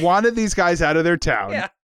 Because they wanted these guys out of their town. Yeah.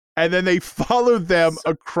 And then they followed them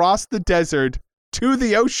across the desert to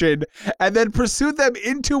the ocean and then pursued them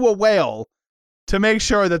into a whale to make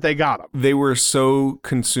sure that they got them. They were so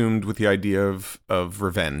consumed with the idea of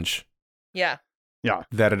revenge. Yeah. Yeah.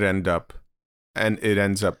 That it ends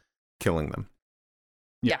up killing them.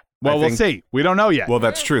 Yeah. Well, we'll see. We don't know yet. Well,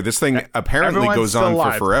 that's true. This thing apparently goes on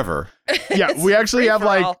for forever. Yeah, we actually have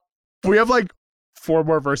like 4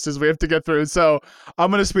 more verses we have to get through. So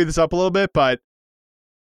I'm gonna speed this up a little bit, but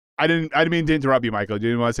I didn't mean to interrupt you, Michael. Do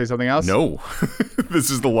you want to say something else? No.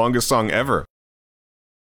 This is the longest song ever.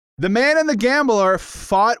 The man and the gambler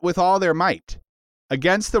fought with all their might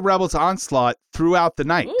against the rebels' onslaught throughout the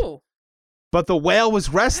night. Ooh. But the whale was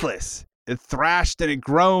restless. It thrashed and it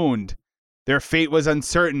groaned. Their fate was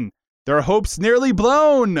uncertain. Their hopes nearly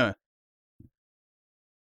blown.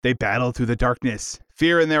 They battled through the darkness,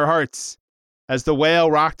 fear in their hearts, as the whale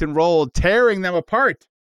rocked and rolled, tearing them apart.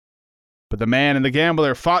 But the man and the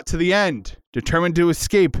gambler fought to the end, determined to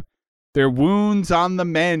escape, their wounds on the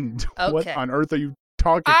mend. Okay. What on earth are you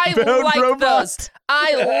talking I about, liked robot? those.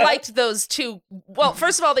 I liked those too. Well,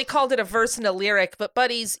 first of all, they called it a verse and a lyric, but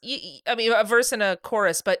buddies, a verse and a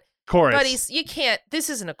chorus, but Chorus. buddies, you can't. This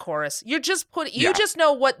isn't a chorus. You're just you just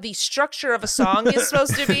know what the structure of a song is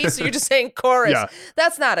supposed to be, so you're just saying chorus. Yeah.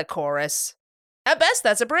 That's not a chorus. At best,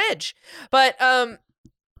 that's a bridge. But I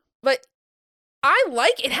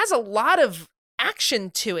like it. Has a lot of action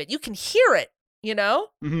to it. You can hear it. You know.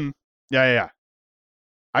 Mm-hmm. Yeah.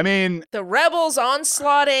 I mean, the rebels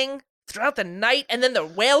onslaughting throughout the night, and then the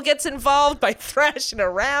whale gets involved by thrashing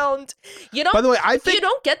around. You don't. By the way, I think you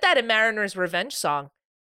don't get that in Mariner's Revenge song.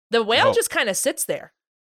 The whale No. just kind of sits there.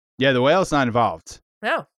 Yeah, the whale's not involved.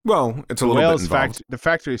 No. Well, it's a The little bit whale's involved. the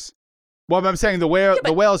factory's. Well, I'm saying the whale. Yeah, but-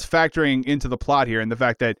 the whale's factoring into the plot here, and the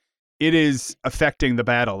fact that it is affecting the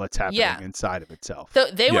battle that's happening inside of itself.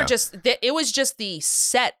 They were Yeah. just. It was just the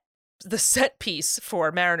set piece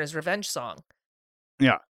for Mariner's Revenge song.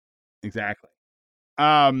 Yeah, exactly.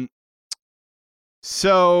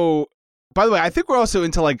 So, by the way, I think we're also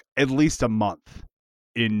into like at least a month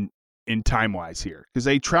in time wise here because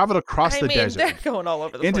they traveled across the desert They're going all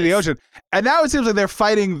over the into place. the ocean, and now it seems like they're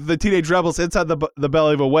fighting the teenage rebels inside the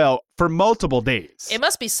belly of a whale for multiple days. It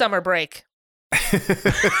must be summer break.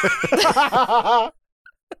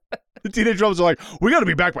 The teenage rebels are like, "We got to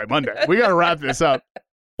be back by Monday. We got to wrap this up.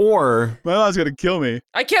 Or My mom's gonna kill me."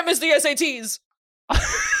 I can't miss the SATs.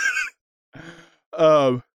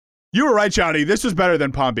 You were right, Johnny. This was better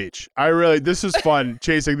than Palm Beach. This was fun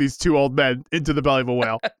chasing these two old men into the belly of a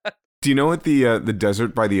whale. do you know what the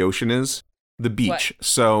desert by the ocean is? The beach.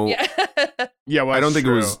 So Yeah. Yeah, well, I don't that's think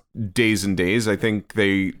true. it was days and days. I think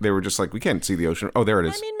they were just like, we can't see the ocean. Oh, there it I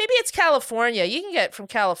is. mean, maybe it's California. You can get from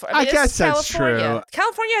California. I it's guess that's California. true.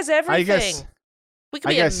 California has everything. I We could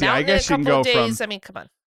be guess, in a yeah, I mountain in a guess you can couple of go from- days. I mean, come on.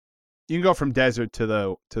 You can go from desert to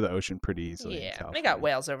the ocean pretty easily. in Yeah, they California. got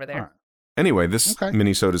whales over there. All right. Anyway, this Okay.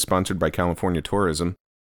 Minisode is sponsored by California Tourism.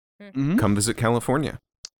 Mhm. Come visit California.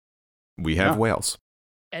 We have Yeah. whales.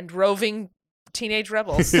 And roving teenage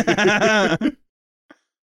rebels.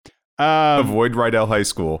 Avoid Rydell High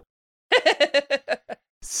School.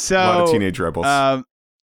 So A lot of teenage rebels.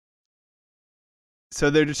 So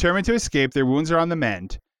they're determined to escape. Their wounds are on the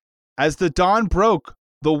mend. As the dawn broke,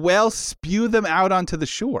 the whale spewed them out onto the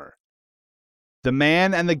shore. The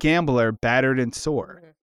man and the gambler battered and sore.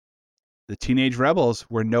 The teenage rebels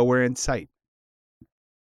were nowhere in sight.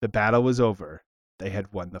 The battle was over. They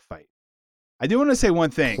had won the fight. I do want to say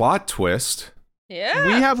one thing. Plot twist. Yeah.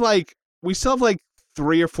 We still have like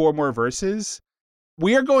 3 or 4 more verses.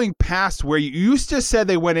 We are going past where you just said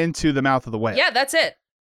they went into the mouth of the whale. Yeah, that's it.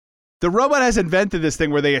 The robot has invented this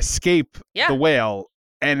thing where they escape Yeah. the whale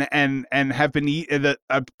and have been eaten.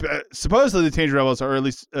 Supposedly the teenage rebels, or at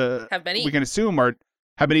least Have been we eaten. can assume,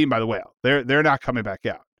 have been eaten by the whale. They're not coming back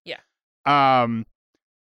out. Yeah.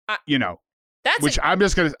 That's Which it. I'm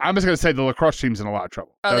just gonna say the lacrosse team's in a lot of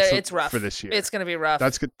trouble. Oh, That's it's rough for this year. It's going to be rough.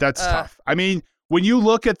 That's good. That's Uh, tough. I mean, when you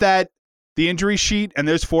look at the injury sheet and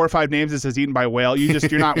there's 4 or 5 names that says eaten by a whale, you're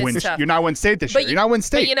not It's Win tough. you're not Win State this But year. You're not Win But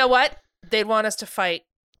State. you know what? They'd want us to fight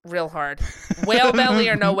real hard. Whale belly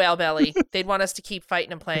or no whale belly. They'd want us to keep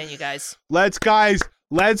fighting and playing, you guys. Let's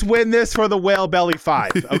win this for the Whale Belly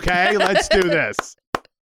 5. Okay, let's do this.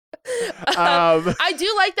 I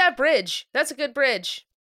do like that bridge. That's a good bridge.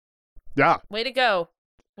 Yeah. Way to go.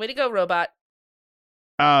 Way to go, robot.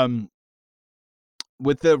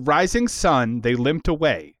 With the rising sun, they limped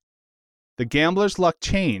away. The gambler's luck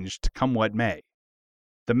changed, come what may.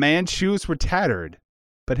 The man's shoes were tattered,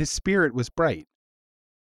 but his spirit was bright.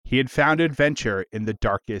 He had found adventure in the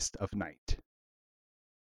darkest of night.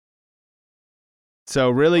 So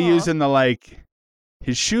really Aw. using the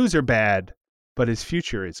his shoes are bad, but his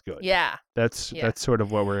future is good. Yeah. That's Yeah. sort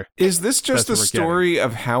of what we're. Is this just That's a what we're story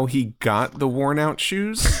of how he got the worn out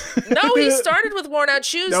shoes? No, he started with worn out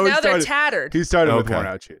shoes. No, he now they're started- tattered. He started with Okay. worn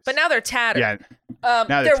out shoes. But now they're tattered. Yeah. now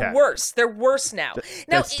they're they're tattered. worse. They're worse now.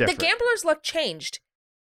 Now, that's the different. gambler's luck changed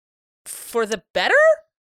for the better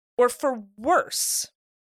or for worse?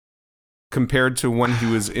 Compared to when he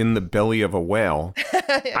was in the belly of a whale.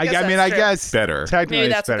 I guess Better. technically Maybe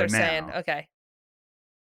it's that's what better they're now. saying. Okay.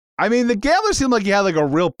 I mean, the gambler seemed like he had a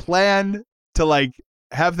real plan to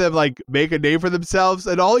have them make a name for themselves,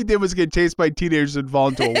 and all he did was get chased by teenagers and fall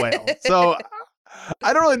into a whale. So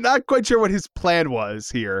not quite sure what his plan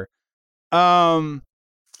was here.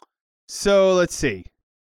 So let's see.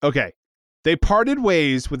 Okay, they parted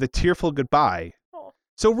ways with a tearful goodbye. Oh.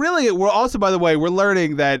 So really, we're also, by the way, we're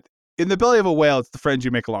learning that in the belly of a whale, it's the friends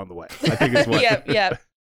you make along the way. I think is what Yeah.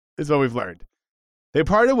 is what we've learned. They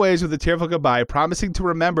parted ways with a tearful goodbye, promising to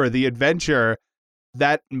remember the adventure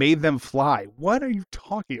that made them fly. What are you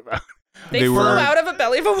talking about? They flew out of a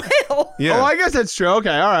belly of a whale. Yeah. Oh, I guess that's true.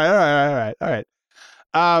 Okay. All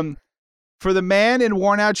right. For the man in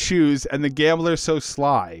worn out shoes and the gambler so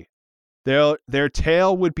sly, their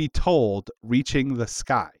tale would be told reaching the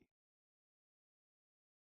sky.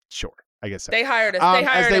 Sure. I guess so. They hired a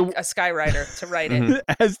skywriter to write it. Mhm.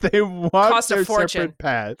 As they walk Cost a their fortune. separate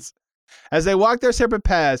paths. As they walk their separate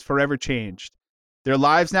paths, forever changed. Their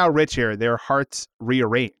lives now richer, their hearts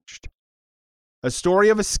rearranged. A story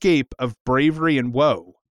of escape, of bravery and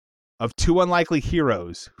woe. of two unlikely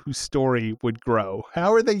heroes whose story would grow.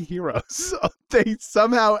 How are they heroes? They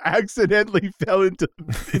somehow accidentally fell into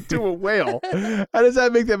a whale. How does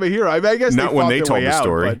that make them a hero? I mean, I guess not when they told the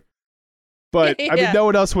story. But I mean, no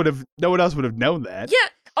one else would have known that. Yeah.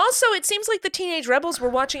 Also, it seems like the teenage rebels were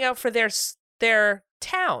watching out for their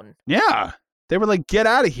town. Yeah. They were like, get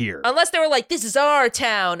out of here. Unless they were like, this is our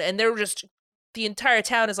town, and they're just the entire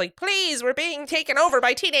town is like, please, we're being taken over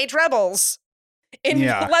by teenage rebels in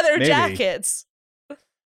leather jackets.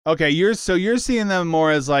 Okay, you're seeing them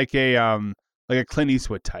more as like a Clint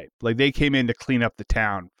Eastwood type. Like they came in to clean up the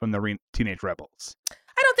town from the teenage rebels.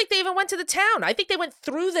 I don't think they even went to the town. I think they went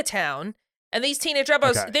through the town. And these teenage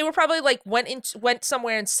rebels, they were probably like went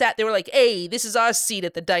somewhere and sat. They were like, "Hey, this is our seat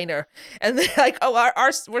at the diner," and they're like, "Oh,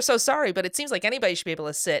 we're so sorry, but it seems like anybody should be able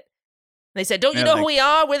to sit." And they said, "Don't you know who we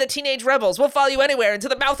are? We're the teenage rebels. We'll follow you anywhere into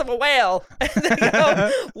the mouth of a whale." And they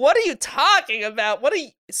go, "What are you talking about? What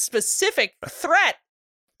a specific threat!"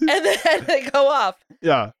 And then they go off.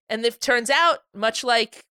 Yeah. And it turns out, much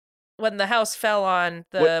like when the house fell on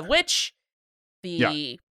the witch,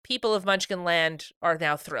 the people of Munchkin Land are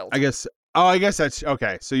now thrilled. I guess that's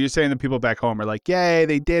okay. So you're saying the people back home are like, "Yay,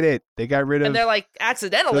 they did it! They got rid of." And they're like,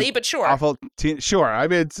 accidentally, but sure. Awful. Sure. I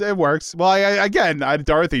mean, it works. Well,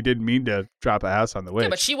 Dorothy didn't mean to drop a house on the witch. Yeah,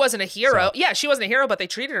 but she wasn't a hero. So. Yeah, she wasn't a hero, but they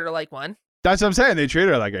treated her like one. That's what I'm saying. They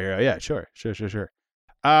treated her like a hero. Yeah, sure. She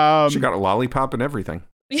got a lollipop and everything.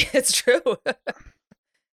 Yeah, it's true.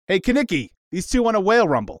 Hey, Kaneki, these two want a whale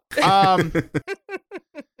rumble.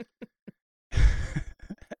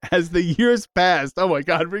 As the years passed, oh my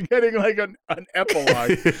God, we're getting like an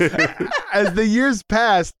epilogue. As the years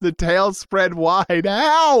passed, the tale spread wide.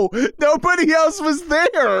 How? Nobody else was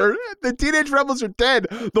there. The teenage rebels are dead.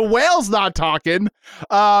 The whale's not talking.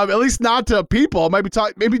 At least not to people. Maybe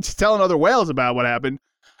just telling other whales about what happened.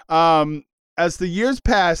 As the years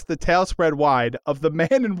passed, the tale spread wide of the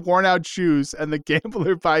man in worn-out shoes and the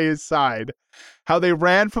gambler by his side. How they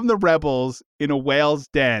ran from the rebels in a whale's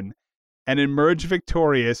den and emerge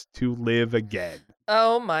victorious to live again.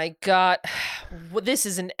 Oh my God. This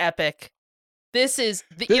is an epic. This is,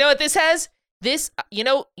 you know what this has? This, you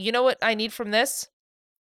know what I need from this?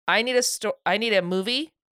 I need a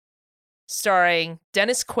movie starring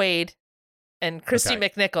Dennis Quaid and Christy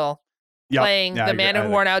McNichol playing the man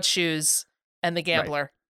in worn out shoes and the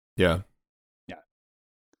gambler. Right. Yeah. Yeah.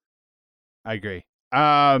 I agree.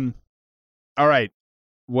 All right.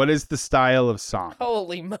 What is the style of song?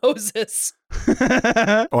 Holy Moses.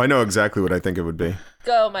 Oh, I know exactly what I think it would be.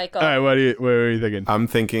 Go, Michael. All right, what are you thinking? I'm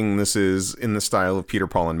thinking this is in the style of Peter,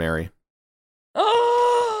 Paul, and Mary.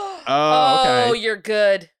 Oh, okay. Oh, you're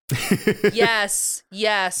good. Yes.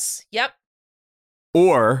 Yep.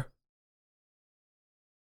 Or,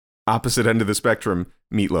 opposite end of the spectrum,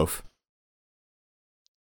 Meatloaf.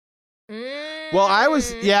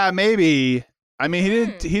 Well, maybe. I mean,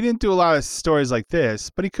 he didn't do a lot of stories like this,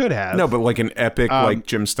 but he could have. No, but like an epic, like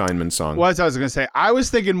Jim Steinman song. What I was going to say, I was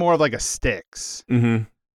thinking more of like a Styx. Mm-hmm.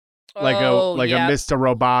 Like a Mr.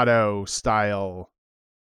 Roboto style.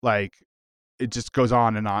 Like, it just goes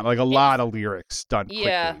on and on. Like a lot of lyrics done quickly.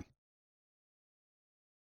 Yeah.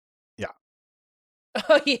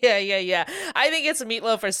 Oh, yeah. I think it's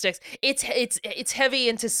Meatloaf or Styx. It's heavy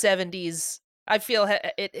into 70s. I feel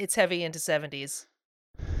it's heavy into 70s.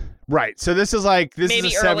 Right. So this is like maybe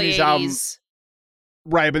is a early 70s 80s. album.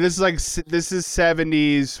 Right, but this is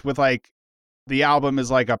 70s with like the album is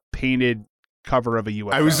like a painted cover of a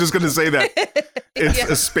UFO. I was just going to say that. It's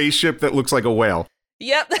a spaceship that looks like a whale.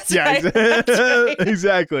 Yep, that's right. That's right.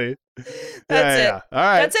 Exactly. That's it. All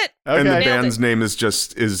right. That's it. Okay. And the band's name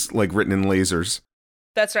is like written in lasers.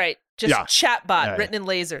 That's right. Just Chatbot written in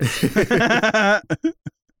lasers.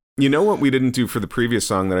 You know what we didn't do for the previous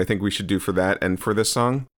song that I think we should do for that and for this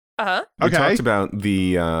song? Uh-huh. We talked about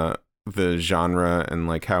the genre and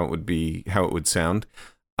like how it would sound.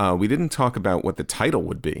 We didn't talk about what the title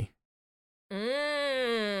would be.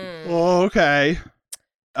 Oh, okay.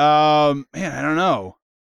 Man, I don't know.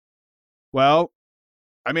 Well,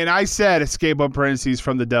 I mean, I said escape on parentheses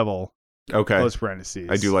from the devil. Okay. Close parentheses.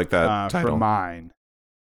 I do like that title. For mine.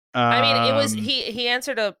 I mean, it was he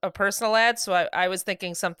answered a personal ad, so I was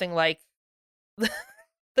thinking something like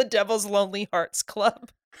the Devil's Lonely Hearts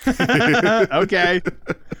Club. Okay.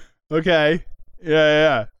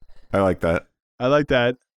 Yeah. I like that.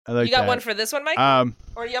 You got one for this one, Mike?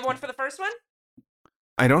 Or you have one for the first one?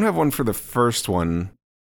 I don't have one for the first one.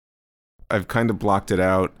 I've kind of blocked it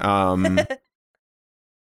out.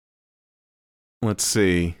 Let's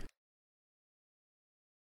see.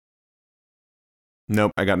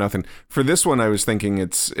 Nope, I got nothing. For this one, I was thinking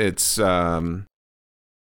it's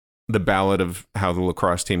the ballad of how the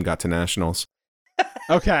lacrosse team got to nationals.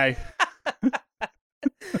 Okay.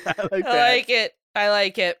 I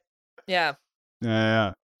like it. Yeah.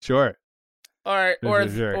 Yeah. Sure. Or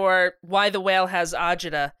why the whale has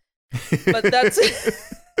agita. But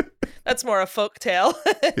that's more a folk tale.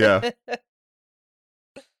 Yeah.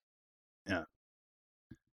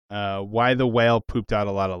 Why the whale pooped out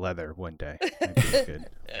a lot of leather one day. That'd be a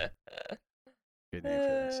good name for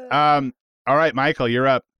this. All right, Michael, you're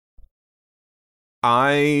up.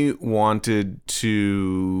 I wanted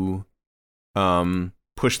to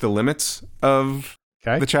push the limits of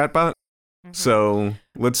the chatbot. Mm-hmm. So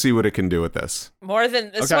let's see what it can do with this. More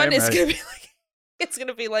than this one is gonna be it's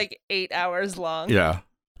gonna be like 8 hours long. Yeah.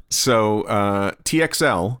 So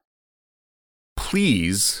TXL,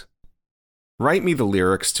 please write me the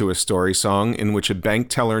lyrics to a story song in which a bank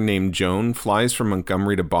teller named Joan flies from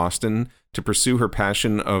Montgomery to Boston to pursue her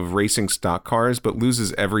passion of racing stock cars, but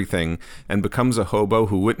loses everything and becomes a hobo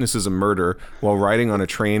who witnesses a murder while riding on a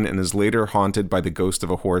train and is later haunted by the ghost of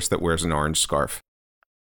a horse that wears an orange scarf.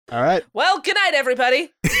 All right. Well, good night,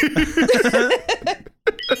 everybody.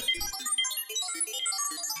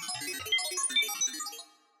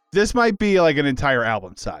 This might be like an entire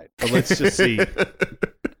album side, but let's just see.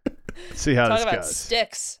 See how Talk this about goes.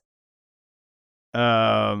 sticks.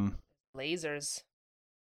 Lasers.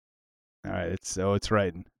 All right, it's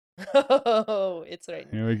writing. Oh, it's right.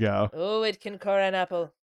 Here we go. Oh, it can core an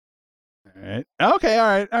apple. All right. Okay.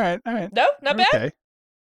 All right. No, not bad. Okay.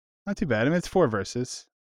 Not too bad. I mean, it's 4 verses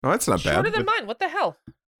Oh, that's not bad. Shorter than mine. What the hell?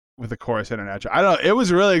 with a chorus and an outro. I don't know. It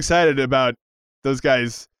was really excited about those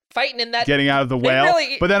guys Fighting in that. getting out of the they whale,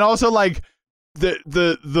 really- but then also like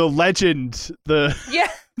the legend Yeah.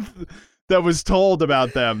 that was told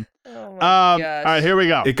about them. Oh my All gosh. right, here we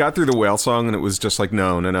go. It got through the whale song and it was just like,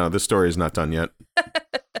 no, this story is not done yet.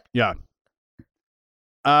 Yeah.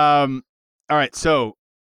 All right. So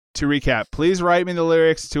to recap, please write me the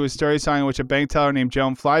lyrics to a story song in which a bank teller named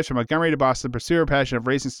Joan flies from Montgomery to Boston to pursue her passion of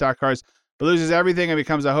racing stock cars, but loses everything and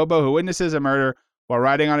becomes a hobo who witnesses a murder while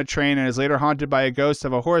riding on a train and is later haunted by a ghost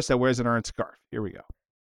of a horse that wears an orange scarf. Here we go.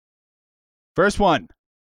 First one.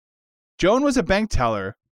 Joan was a bank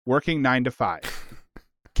teller working 9 to 5,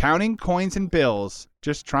 counting coins and bills,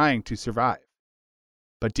 just trying to survive.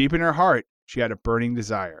 But deep in her heart, she had a burning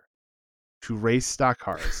desire to race stock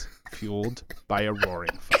cars fueled by a roaring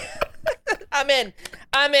fire. I'm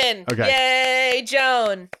in. Okay. Yay,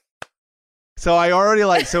 Joan. So I already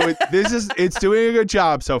it's doing a good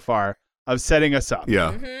job so far of setting us up.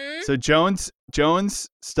 Yeah. Mm-hmm. So Jones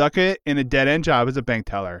stuck it in a dead end job as a bank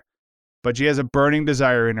teller, but she has a burning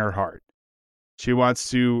desire in her heart. She wants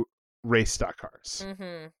to race stock cars.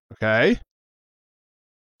 Mm-hmm. Okay.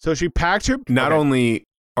 So she packed her. Not only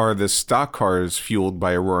are the stock cars fueled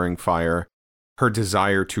by a roaring fire, her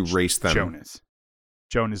desire to race them.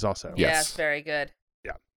 Joan is also. Yes. Yes, very good.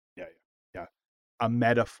 Yeah. A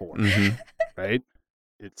metaphor, Mhm. right?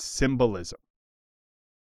 It's symbolism.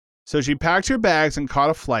 So she packed her bags and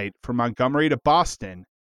caught a flight from Montgomery to Boston,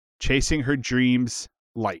 chasing her dreams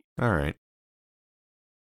light. All right.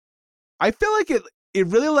 I feel like it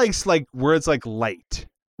really likes like words like light,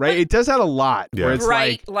 right? It does that a lot. Yeah. Where it's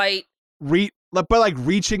Bright, like light. but like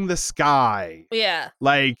reaching the sky. Yeah.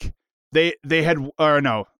 Like they had, or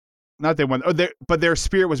no, not they won. But their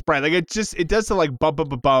spirit was bright. Like it does the like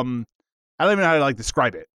bum. I don't even know how to like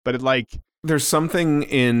describe it, but it like There's something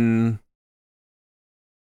in,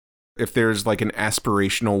 if there's like an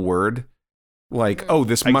aspirational word, like, oh,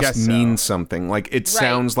 this I must guess mean so. something. Like it Right.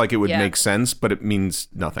 sounds like it would Yeah. make sense, but it means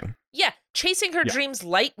nothing. Yeah. Chasing her Yeah. dreams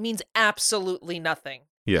light means absolutely nothing.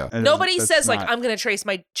 Yeah. and Nobody that's says like not- I'm gonna chase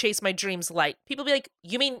my dreams light. People be like,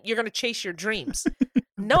 you mean you're gonna chase your dreams?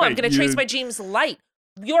 No, I'm Right, gonna chase my dreams light.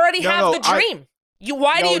 You already have the dream.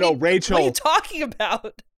 Why do you need, Rachel? What are you talking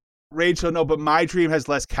about? Rachel, no, but my dream has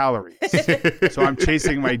less calories, so I'm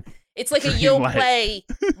chasing my. It's like a Dream yo light. play,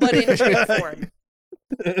 but in dream form.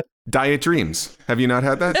 Diet Dreams. Have you not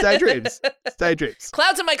had that? Diet dreams. It's diet dreams.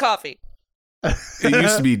 Clouds in my coffee. It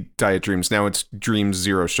used to be Diet Dreams. Now it's Dreams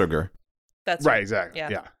Zero Sugar. That's Right, exactly. Yeah.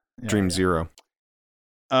 Yeah. Dream Zero.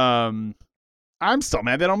 I'm still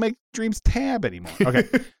mad they don't make Dreams Tab anymore. Okay,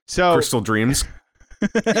 so Crystal Dreams.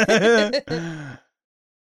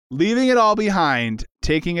 leaving it all behind,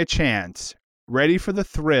 taking a chance, ready for the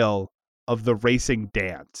thrill of the racing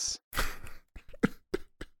dance.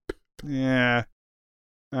 Yeah.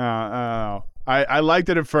 Oh. I liked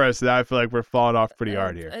it at first. Now I feel like we're falling off pretty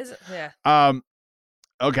hard here. Yeah.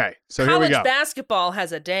 Okay, so here we College go. basketball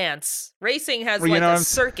has a dance. Racing has Well, you like know what a I'm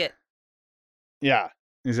circuit. Yeah,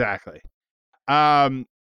 exactly.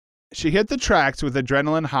 She hit the tracks with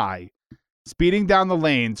adrenaline high, speeding down the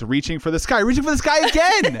lanes, reaching for the sky. Reaching for the sky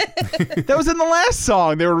again! That was in the last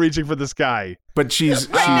song. They were reaching for the sky. But she's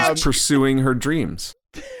pursuing her dreams.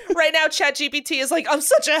 Right now, ChatGPT is like, I'm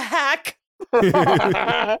such a hack.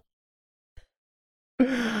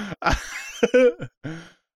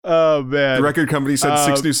 Oh, man. The record company said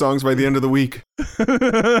 6 new songs by the end of the week.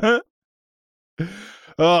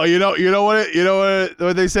 Oh, you know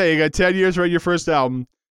what they say? You got 10 years to write your first album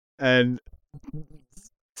and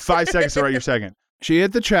 5 seconds to write your second. She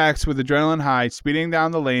hit the tracks with adrenaline high, speeding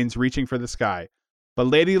down the lanes, reaching for the sky. But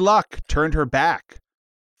Lady Luck turned her back.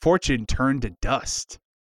 Fortune turned to dust.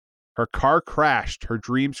 Her car crashed, her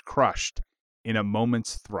dreams crushed in a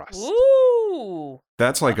moment's thrust. Ooh.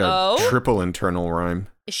 That's like a triple internal rhyme.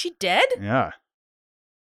 Is she dead? Yeah.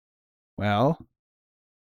 Well,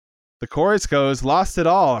 the chorus goes, lost it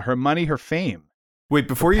all, her money, her fame. Wait,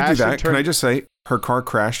 before you do that, can I just say, her car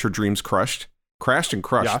crashed, her dreams crushed? Crashed and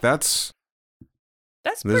crushed. Yeah. That's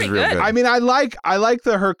pretty good. I mean, I like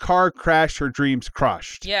the her car crashed, her dreams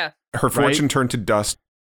crushed. Yeah. Her fortune turned to dust,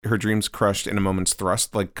 her dreams crushed in a moment's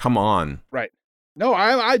thrust. Like, come on. Right. No,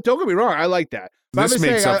 I don't get me wrong. I like that. But This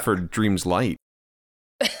makes up for Dreams Light.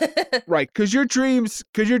 Right, because your dreams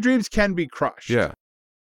can be crushed. Yeah.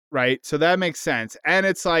 Right? So that makes sense. And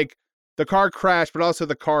it's like the car crashed, but also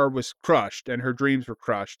the car was crushed and her dreams were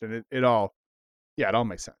crushed, and it all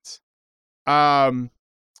makes sense.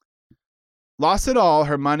 Lost it all,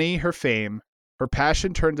 her money, her fame, her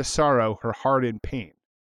passion turned to sorrow, her heart in pain.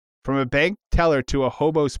 From a bank teller to a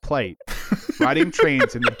hobo's plight, riding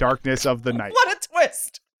trains in the darkness of the night. What a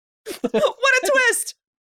twist! What a twist!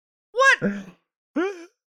 What?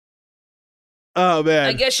 Oh, man.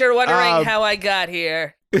 I guess you're wondering how I got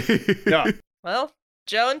here. Yeah. Well,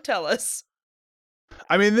 Joan, tell us.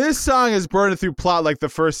 I mean, this song is burning through plot like the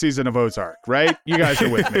first season of Ozark, right? You guys are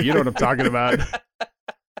with me. You know what I'm talking about.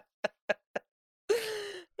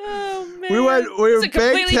 Oh, man. We were it's a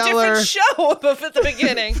completely different show at the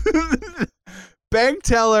beginning. Bank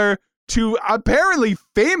teller to apparently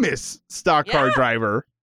famous stock car driver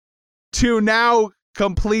to now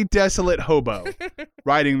complete desolate hobo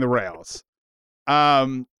riding the rails.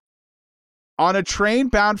 On a train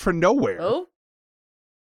bound for nowhere. Oh.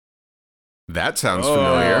 That sounds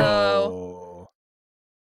familiar. Oh.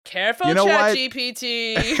 Careful, you know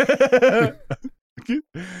ChatGPT.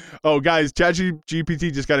 Oh, guys,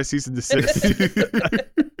 ChatGPT just got a cease and desist.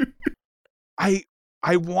 I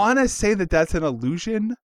want to say that that's an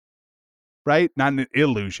illusion, right? Not an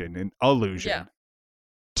illusion, an allusion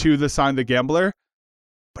to the song "The Gambler."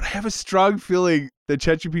 But I have a strong feeling that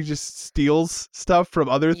ChatGPT just steals stuff from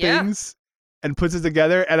other things and puts it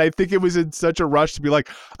together. And I think it was in such a rush to be like,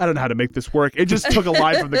 I don't know how to make this work. It just took a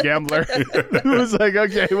line from The Gambler. It was like,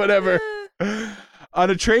 okay, whatever. On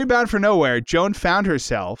a train bound for nowhere, Joan found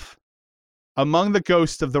herself among the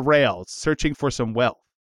ghosts of the rails, searching for some wealth.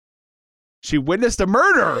 She witnessed a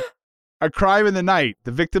murder, a crime in the night.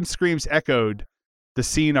 The victim's screams echoed the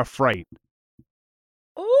scene of fright.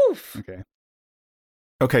 Oof.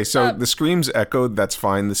 Okay, so the screams echoed, that's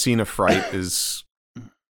fine. The scene of fright is...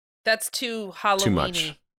 That's too Halloween-y. Too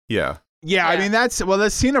much. Yeah. Yeah, I mean, the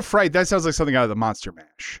scene of fright, that sounds like something out of the Monster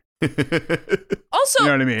Mash. Also, you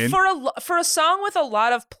know what I mean? For a song with a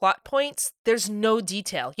lot of plot points, there's no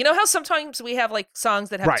detail. You know how sometimes we have like songs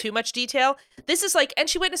that have too much detail? This is like, and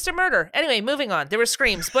she witnessed a murder. Anyway, moving on. There were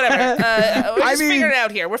screams. Whatever. We're just figuring it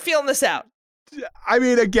out here. We're feeling this out. I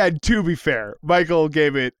mean, again, to be fair, Michael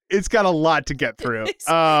gave it's got a lot to get through.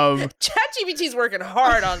 ChatGPT's working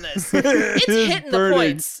hard on this. It's hitting the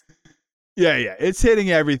points. Yeah, it's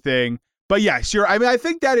hitting everything. But yeah, sure. I mean, I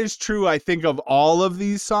think that is true. I think of all of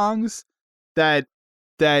these songs that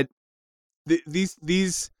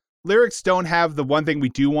these lyrics don't have the one thing we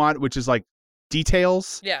do want, which is like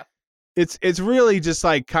details. Yeah. It's really just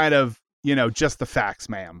like kind of, just the facts,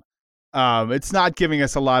 ma'am. It's not giving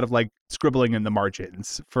us a lot of like scribbling in the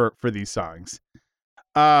margins for these songs.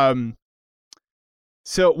 So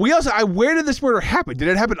where did this murder happen? Did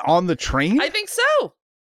it happen on the train? I think so.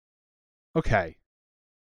 Okay.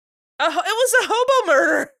 It was a hobo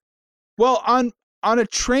murder. Well, on a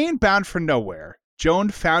train bound for nowhere, Joan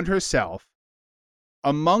found herself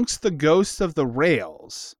amongst the ghosts of the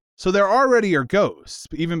rails. So there already are ghosts,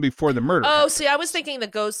 even before the murder. Oh, see, I was thinking the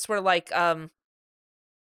ghosts were like,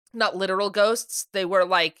 not literal ghosts. They were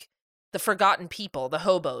like the forgotten people, the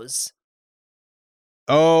hobos.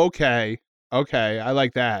 Oh, okay. I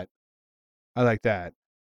like that. Because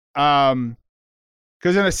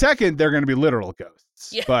in a second, they're going to be literal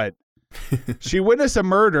ghosts. Yeah. But she witnessed a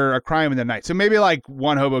murder, a crime in the night. So maybe like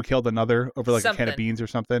one hobo killed another over like a can of beans or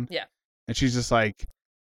something. Yeah. And she's just like,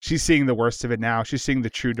 She's seeing the worst of it now. She's seeing the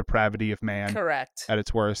true depravity of man Correct. at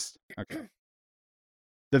its worst. Okay.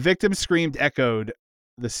 The victim screamed echoed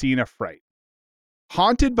the scene of fright.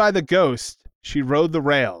 Haunted by the ghost, she rode the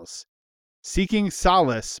rails, seeking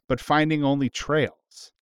solace but finding only trails.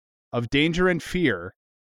 Of danger and fear,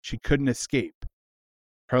 she couldn't escape.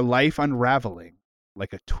 Her life unraveling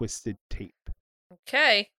like a twisted tape.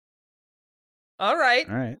 Okay. All right.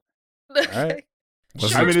 All right. Okay.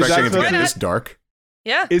 Wasn't I mean, is expecting that it to get fair? this dark.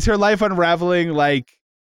 Yeah. Is her life unraveling like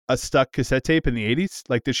a stuck cassette tape in the 80s?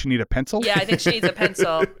 Like, does she need a pencil? Yeah, I think she needs a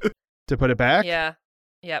pencil. To put it back? Yeah.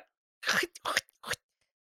 Yep.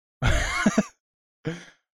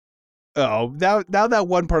 Oh, now that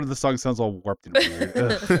one part of the song sounds all warped and weird.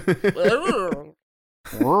 Ugh.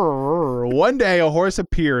 One day, a horse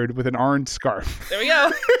appeared with an orange scarf. There we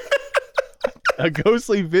go. A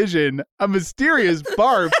ghostly vision, a mysterious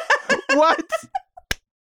barf. What?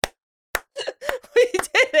 We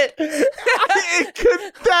did it.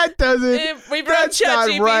 That doesn't. We brought That's not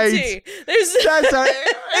ChatGPT. right. That's not,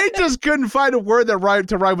 it just couldn't find a word that rhymed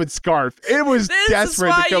to rhyme with scarf. It was This desperate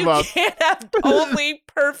is why to come you up. can't have only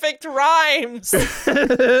perfect rhymes.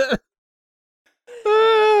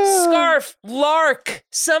 Scarf, lark,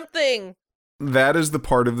 something. That is the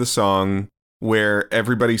part of the song where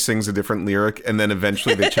everybody sings a different lyric, and then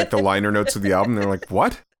eventually they check the liner notes of the album. And they're like,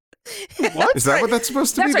 "What? What? Is that what that's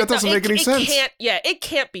supposed to be? That's right. That doesn't No, make any sense." It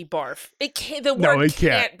can't be barf. It can't. The No, word it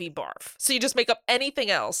can't. be barf. So you just make up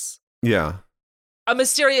anything else. Yeah. A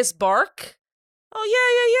mysterious bark.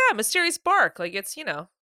 Oh yeah. Mysterious bark. Like it's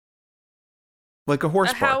Like a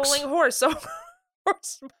horse a barks. howling horse.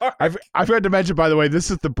 Horse bark. I forgot to mention, by the way,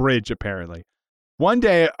 this is the bridge, apparently. One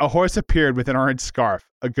day, a horse appeared with an orange scarf,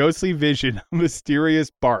 a ghostly vision, a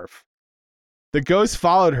mysterious barf. The ghost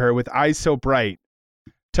followed her with eyes so bright,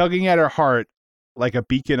 tugging at her heart like a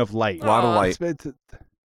beacon of light. A lot of light.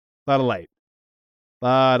 Lot of light.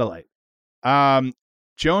 Lot of light.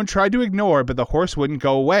 Joan tried to ignore, but the horse wouldn't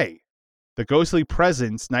go away. The ghostly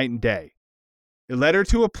presence night and day. It led her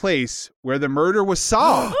to a place where the murder was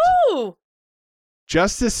solved. Ooh.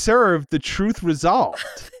 Justice served, the truth resolved.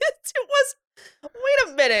 It was. Wait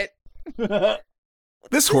a minute.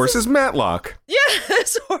 This horse is Matlock. Yeah,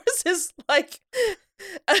 this horse is like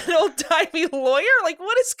an old-timey lawyer. Like,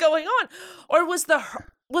 what is going on? Or was the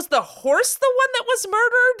horse the one that was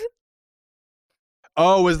murdered?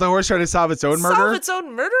 Oh, was the horse trying to solve its own murder? Solve its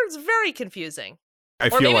own murder? It's very confusing. I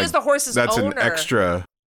Or feel maybe like it was the horse's that's owner. an extra.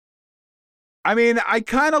 I mean, I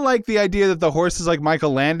kind of like the idea that the horse is like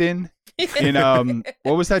Michael Landon in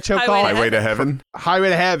what was that show Highway called? to Highway to Heaven. Highway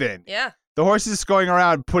to Heaven. Yeah, The horse is going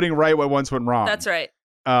around putting right what once went wrong. that's right.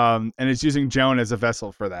 And it's using Joan as a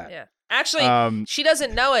vessel for that. Yeah. Actually, she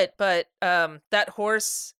doesn't know it, but that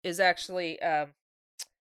horse is actually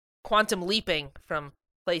quantum leaping from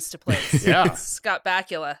place to place. Yeah. It's Scott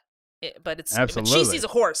Bakula. But it's Absolutely. But she sees a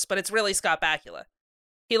horse, but it's really Scott Bakula.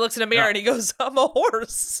 He looks in a mirror and he goes, "I'm a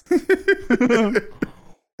horse. Oh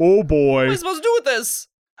What boy. am I supposed to do with this?"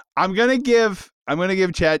 I'm gonna give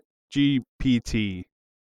ChatGPT.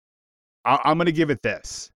 I'm gonna give it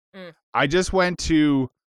this. Mm. I just went to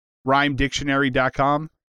rhymedictionary.com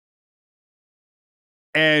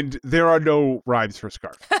and there are no rhymes for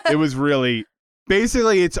scarf. It was really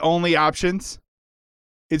basically it's only options.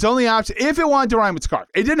 It's only options if it wanted to rhyme with scarf.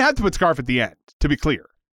 It didn't have to put scarf at the end, to be clear.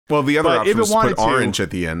 Well, the other But option if it was to wanted put to- orange at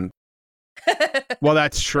the end. Well,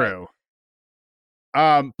 that's true.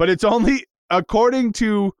 But it's only according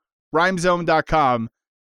to rhymezone.com,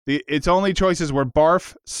 its only choices were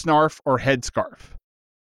barf, snarf, or headscarf.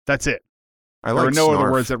 That's it. I There like are no other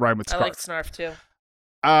snarf. words that rhyme with I scarf. like Snarf too.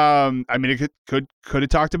 I mean, it could have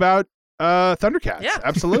talked about Thundercats. Yeah,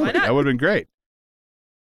 Absolutely. why not? That would have been great.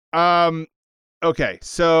 Okay,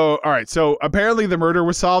 so all right, so apparently the murder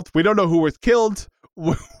was solved. We don't know who was killed.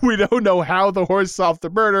 We don't know how the horse solved the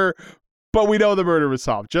murder, but we know the murder was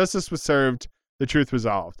solved. Justice was served. The truth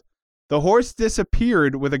resolved. The horse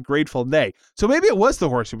disappeared with a grateful neigh. So maybe it was the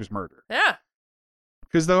horse who was murdered. Yeah.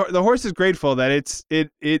 Because the horse is grateful that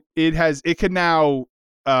it can now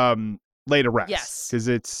lay to rest. Yes.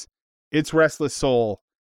 Because its restless soul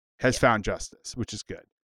has found justice, which is good.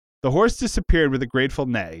 The horse disappeared with a grateful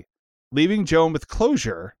neigh, leaving Joan with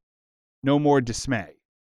closure, no more dismay.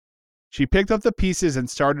 She picked up the pieces and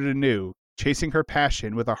started anew, chasing her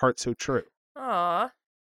passion with a heart so true. Aw.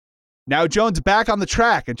 Now Joan's back on the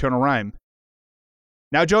track, internal rhyme.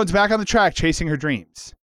 Now Joan's back on the track, chasing her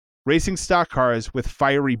dreams, racing stock cars with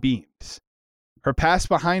fiery beams. Her past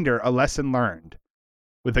behind her, a lesson learned,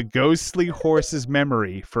 with a ghostly horse's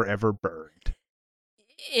memory forever burned.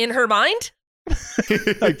 In her mind?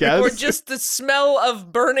 I guess. Or just the smell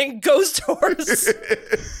of burning ghost horse.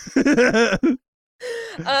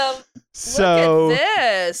 So look at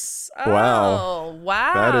this. Wow. Oh,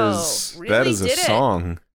 wow. That is Really a did it.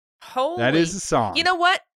 song. Holy. that is a song. You know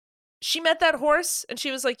what? She met that horse and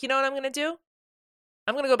she was like, you know what I'm going to do?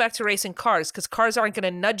 I'm going to go back to racing cars because cars aren't going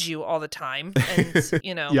to nudge you all the time. And,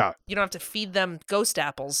 you know, Yeah. you don't have to feed them ghost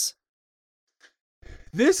apples.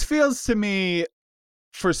 This feels to me,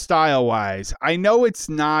 for style wise, I know it's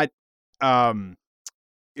not what's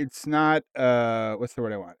the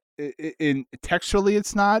word I want? In textually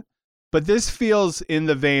it's not, but this feels in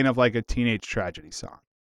the vein of like a teenage tragedy song.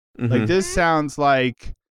 Like this sounds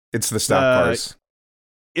like It's the stock cars.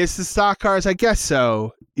 it's the stock cars, I guess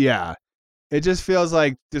so. Yeah. It just feels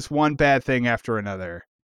like just one bad thing after another.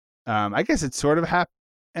 I guess it sort of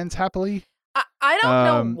ends happily. I don't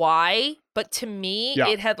know why, but to me, Yeah.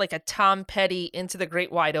 it had like a Tom Petty Into the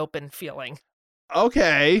Great Wide Open feeling.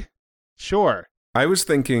 Okay. Sure. I was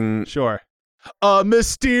thinking Sure. A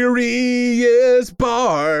mysterious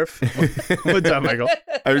barf. What's up, Michael?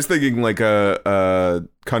 I was thinking like a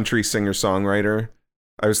country singer-songwriter.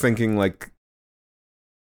 I was thinking like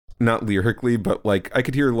not lyrically, but like I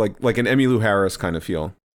could hear like an Emmylou Harris kind of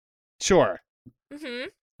feel. Sure. Mm-hmm.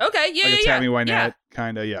 Okay, yeah, Like a yeah, Tammy yeah. Wynette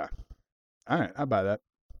kind of, yeah. All right, I'll buy that.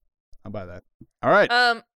 All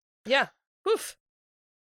right. Yeah. Oof.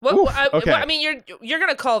 What? Oof, Okay. okay. I mean, you're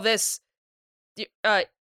gonna call this. Oh,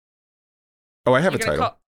 I have a you're gonna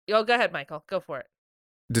title. Oh, go ahead, Michael. Go for it.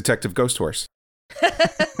 Detective Ghost Horse.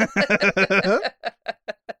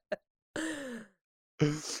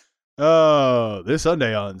 Oh, this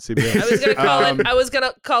Sunday on CBS. I was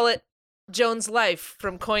gonna call it Joan's Life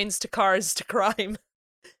from Coins to Cars to Crime.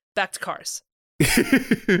 Back to Cars.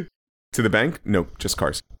 To the bank? No, just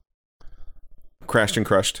cars. Crashed and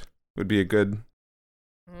Crushed would be a good.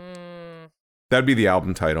 That'd be the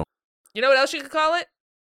album title. You know what else you could call it?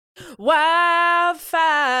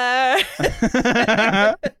 Wildfire.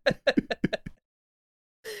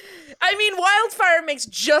 I mean, Wildfire makes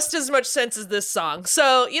just as much sense as this song.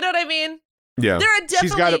 So, you know what I mean? Yeah. There are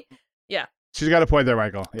definitely She's got a point there,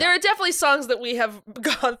 Michael. Yeah. There are definitely songs that we have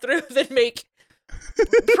gone through that make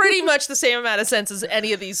pretty much the same amount of sense as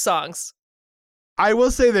any of these songs. I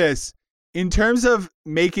will say this. In terms of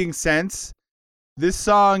making sense, this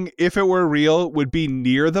song, if it were real, would be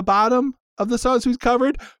near the bottom of the songs we've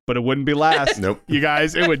covered, but it wouldn't be last. Nope. You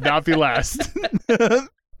guys, it would not be last.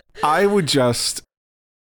 I would just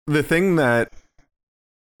the thing that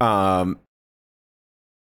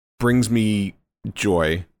brings me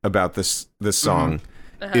joy about this song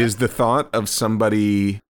is the thought of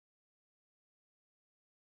somebody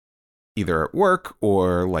either at work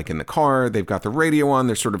or like in the car, they've got the radio on,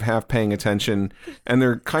 they're sort of half paying attention, and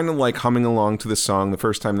they're kind of like humming along to the song the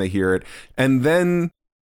first time they hear it, and then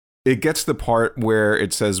it gets the part where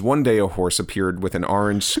it says, "One day a horse appeared with an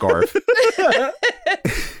orange scarf."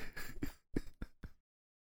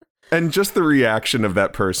 And just the reaction of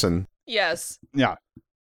that person. Yes. Yeah.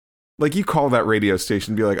 Like you call that radio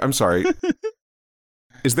station and be like, "I'm sorry,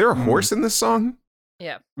 is there a horse in this song?"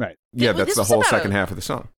 Yeah. Right. Yeah, This that's the was whole about second half of the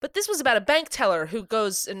song. But this was about a bank teller who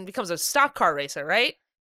goes and becomes a stock car racer, right?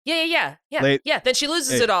 Yeah. Then she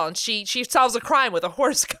loses it all, and she solves a crime with a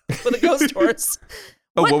horse, with a ghost horse.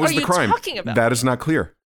 Oh, what was are the you crime? talking about? That is not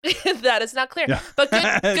clear. That is not clear. Yeah. But good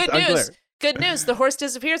It's news. unclear. Good news. The horse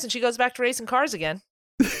disappears, and she goes back to racing cars again.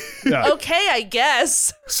 Yeah. Okay, I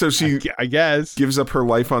guess. So she I guess. gives up her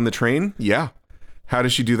life on the train? Yeah. How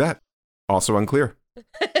does she do that? Also unclear.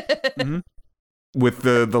 With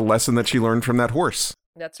the lesson that she learned from that horse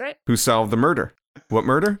That's right. who solved the murder. What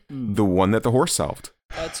murder? The one that the horse solved.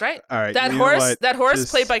 That's right. All right. That you know horse. what? That horse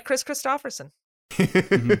Just- played by Chris Christopherson.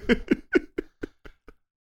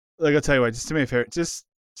 Like, I'll tell you what, just do me a favor. Just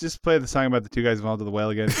play the song about the two guys involved with the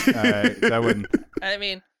whale again. That wouldn't. I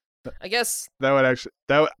mean, I guess That would actually.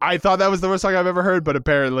 I thought that was the worst song I've ever heard, but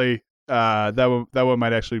apparently, that one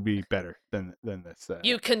might actually be better than this.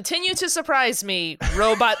 you continue to surprise me,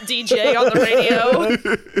 robot DJ on the radio.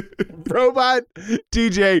 Robot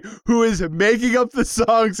DJ who is making up the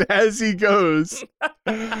songs as he goes.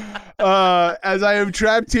 As I am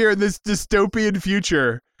trapped here in this dystopian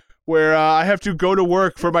future where I have to go to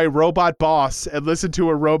work for my robot boss and listen to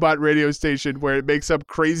a robot radio station where it makes up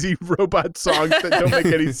crazy robot songs that don't make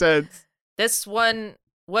any sense. This one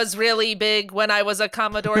was really big when I was a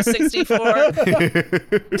Commodore 64.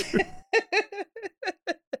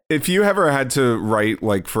 If you ever had to write,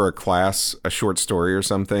 like, for a class, a short story or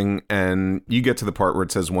something, and you get to the part where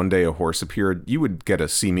it says, "One day a horse appeared," you would get a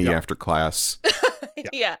see me after class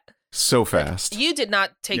Yeah. so fast. You did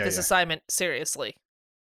not take Yeah, this yeah. assignment seriously.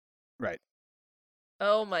 Right.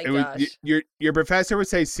 Oh my gosh. Your professor would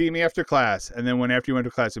say, "See me after class," and then after you went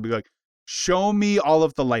to class, it'd be like, "Show me all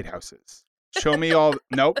of the lighthouses. Show me all."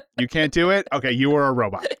 Nope, you can't do it. Okay, you were a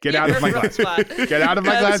robot. Get out of my class. Get out of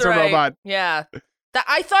my class, right. robot. Yeah.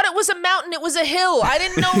 I thought it was a mountain. It was a hill. I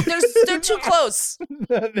didn't know. They're too close.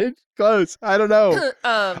 They're close. I don't know.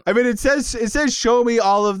 I mean, it says show me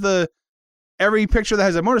all of every picture that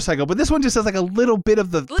has a motorcycle, but this one just has like a little bit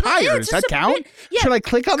of the tires. Does that count? Yeah. Should I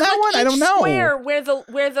click on that one? I don't know. Square where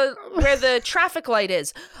the traffic light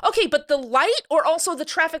is. Okay, but the light or also the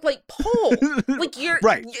traffic light pole? Like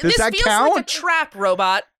right. Does this that feels count? like a trap,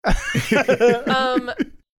 robot.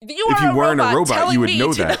 If you weren't a robot, you would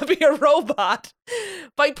know that. To not be a robot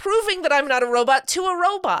by proving that I'm not a robot to a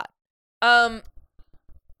robot.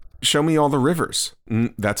 Show me all the rivers.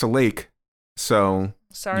 That's a lake. So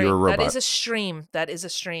sorry, you're a robot. That is a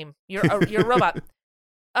stream. You're a robot.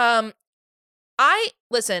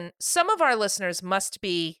 Listen. Some of our listeners must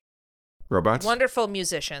be robots. Wonderful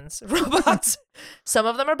musicians. Robots. Some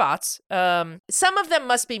of them are bots. Some of them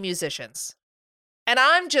must be musicians. And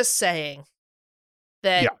I'm just saying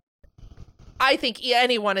that I think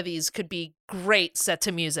any one of these could be great set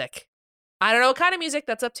to music. I don't know what kind of music.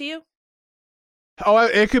 That's up to you. Oh,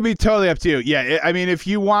 it could be totally up to you. Yeah, I mean, if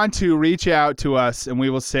you want to, reach out to us and we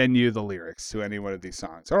will send you the lyrics to any one of these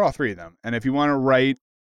songs, or all three of them. And if you want to write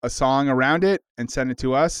a song around it and send it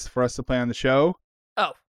to us for us to play on the show, we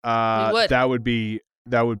would. that would be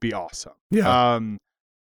awesome. Yeah.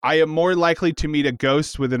 I am more likely to meet a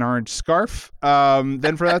ghost with an orange scarf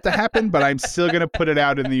than for that to happen, but I'm still going to put it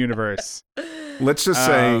out in the universe. Let's just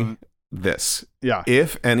say this. Yeah.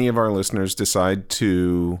 If any of our listeners decide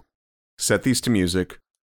to set these to music,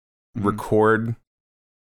 record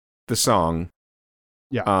the song.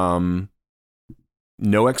 Yeah.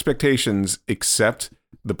 No expectations except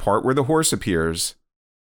the part where the horse appears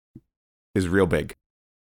is real big.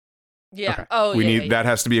 Yeah. Okay. Oh, we need that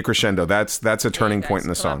has to be a crescendo. That's a turning point in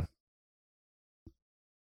the song.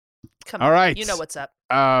 Come all on. right. You know what's up.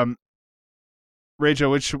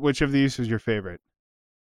 Rachel, which of these was your favorite?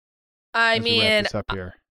 I As we wrap mean, this up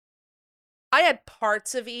here. I had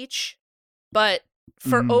parts of each, but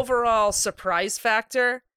for overall surprise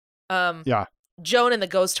factor, Joan and the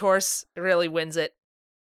Ghost Horse really wins it.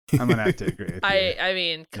 I'm gonna have to agree with you. I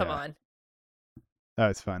mean, come on. That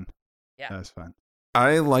was fun. Yeah. That was fun.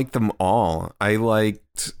 I liked them all. I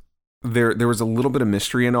liked there was a little bit of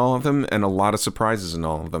mystery in all of them and a lot of surprises in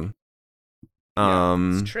all of them.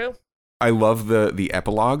 It's true. I love the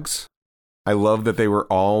epilogues. I love that they were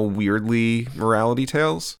all weirdly morality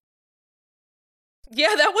tales.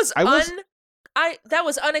 Yeah, that was that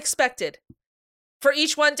was unexpected. For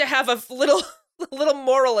each one to have a little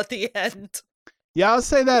moral at the end. Yeah, I'll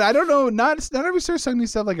say that. I don't know. Not every story song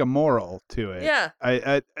needs to have like a moral to it. Yeah.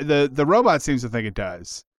 The robot seems to think it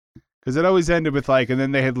does, because it always ended with like, and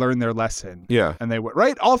then they had learned their lesson. Yeah. And they went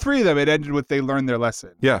right. All three of them. It ended with they learned their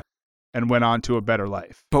lesson. Yeah. And went on to a better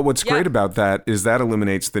life. But what's great about that is that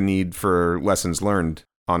eliminates the need for lessons learned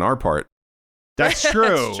on our part. That's true.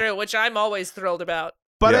 That's true, which I'm always thrilled about.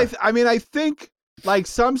 But I think like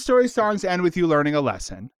some story songs end with you learning a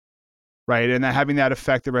lesson, right, and having that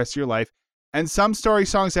affect the rest of your life. And some story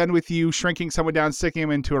songs end with you shrinking someone down, sticking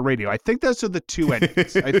them into a radio. I think those are the two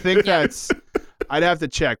endings. I think I'd have to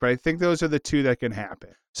check, but I think those are the two that can happen.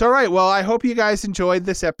 So, all right. Well, I hope you guys enjoyed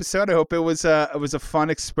this episode. I hope it was a fun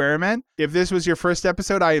experiment. If this was your first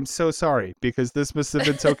episode, I am so sorry, because this must have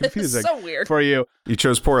been so confusing so weird for you. You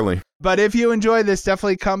chose poorly. But if you enjoyed this,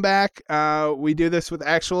 definitely come back. We do this with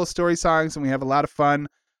actual story songs, and we have a lot of fun.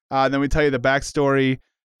 Then we tell you the backstory.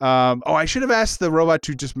 I should have asked the robot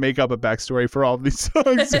to just make up a backstory for all of these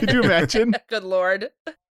songs. Could you imagine? Good Lord.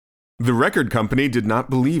 The record company did not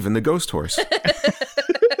believe in the ghost horse.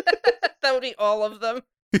 That would be all of them.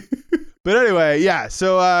 But anyway, yeah.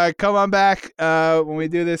 So come on back when we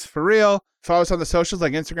do this for real. Follow us on the socials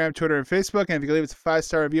like Instagram, Twitter, and Facebook. And if you can leave us a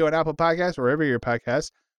 5-star review on Apple Podcasts or wherever your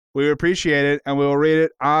podcast, we would appreciate it, and we will read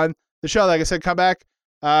it on the show. Like I said, come back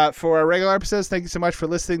for our regular episodes. Thank you so much for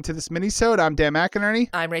listening to this minisode. I'm Dan McInerney.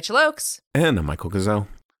 I'm Rachel Oakes. And I'm Michael Gazelle.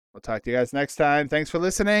 We'll talk to you guys next time. Thanks for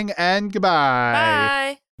listening, and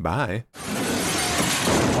goodbye. Bye.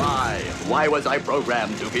 Bye. Why was I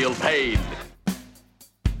programmed to feel pain?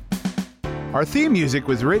 Our theme music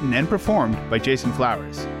was written and performed by Jason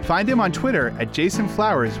Flowers. Find him on Twitter at Jason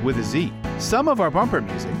Flowers with a Z. Some of our bumper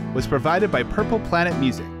music was provided by Purple Planet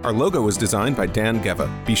Music. Our logo was designed by Dan Geva.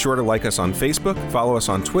 Be sure to like us on Facebook, follow us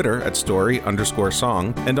on Twitter at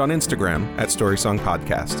story_song, and on Instagram at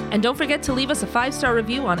storysongpodcast. And don't forget to leave us a 5-star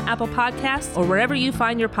review on Apple Podcasts or wherever you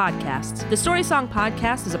find your podcasts. The Story Song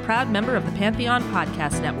Podcast is a proud member of the Pantheon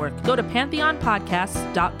Podcast Network. Go to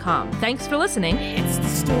pantheonpodcasts.com. Thanks for listening. It's the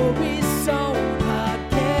Story Song Podcast.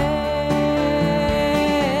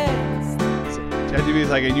 ChatGPT is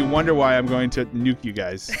like, and you wonder why I'm going to nuke you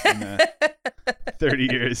guys in 30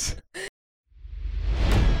 years.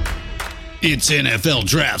 It's NFL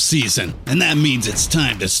draft season, and that means it's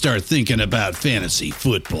time to start thinking about fantasy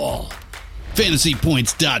football.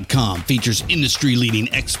 FantasyPoints.com features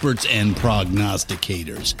industry-leading experts and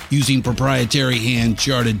prognosticators using proprietary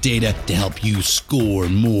hand-charted data to help you score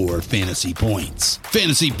more fantasy points.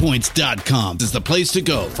 FantasyPoints.com is the place to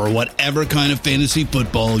go for whatever kind of fantasy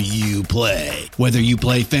football you play. Whether you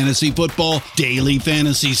play fantasy football, daily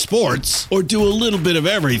fantasy sports, or do a little bit of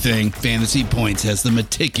everything, Fantasy Points has the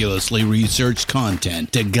meticulously researched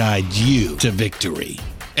content to guide you to victory.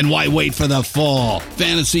 And why wait for the fall?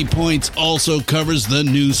 Fantasy Points also covers the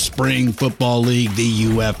new spring football league, the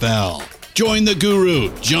UFL. Join the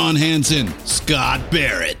guru, John Hansen, Scott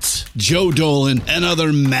Barrett, Joe Dolan, and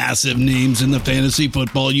other massive names in the fantasy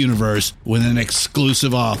football universe with an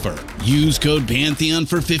exclusive offer. Use code Pantheon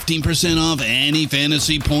for 15% off any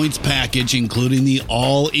Fantasy Points package, including the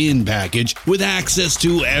all-in package, with access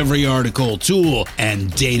to every article, tool,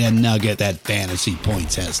 and data nugget that Fantasy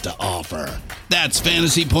Points has to offer. That's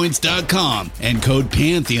FantasyPoints.com and code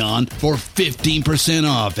Pantheon for 15%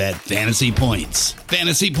 off at Fantasy Points.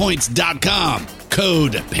 FantasyPoints.com,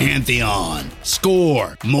 code Pantheon.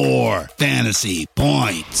 Score more fantasy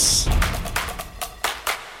points.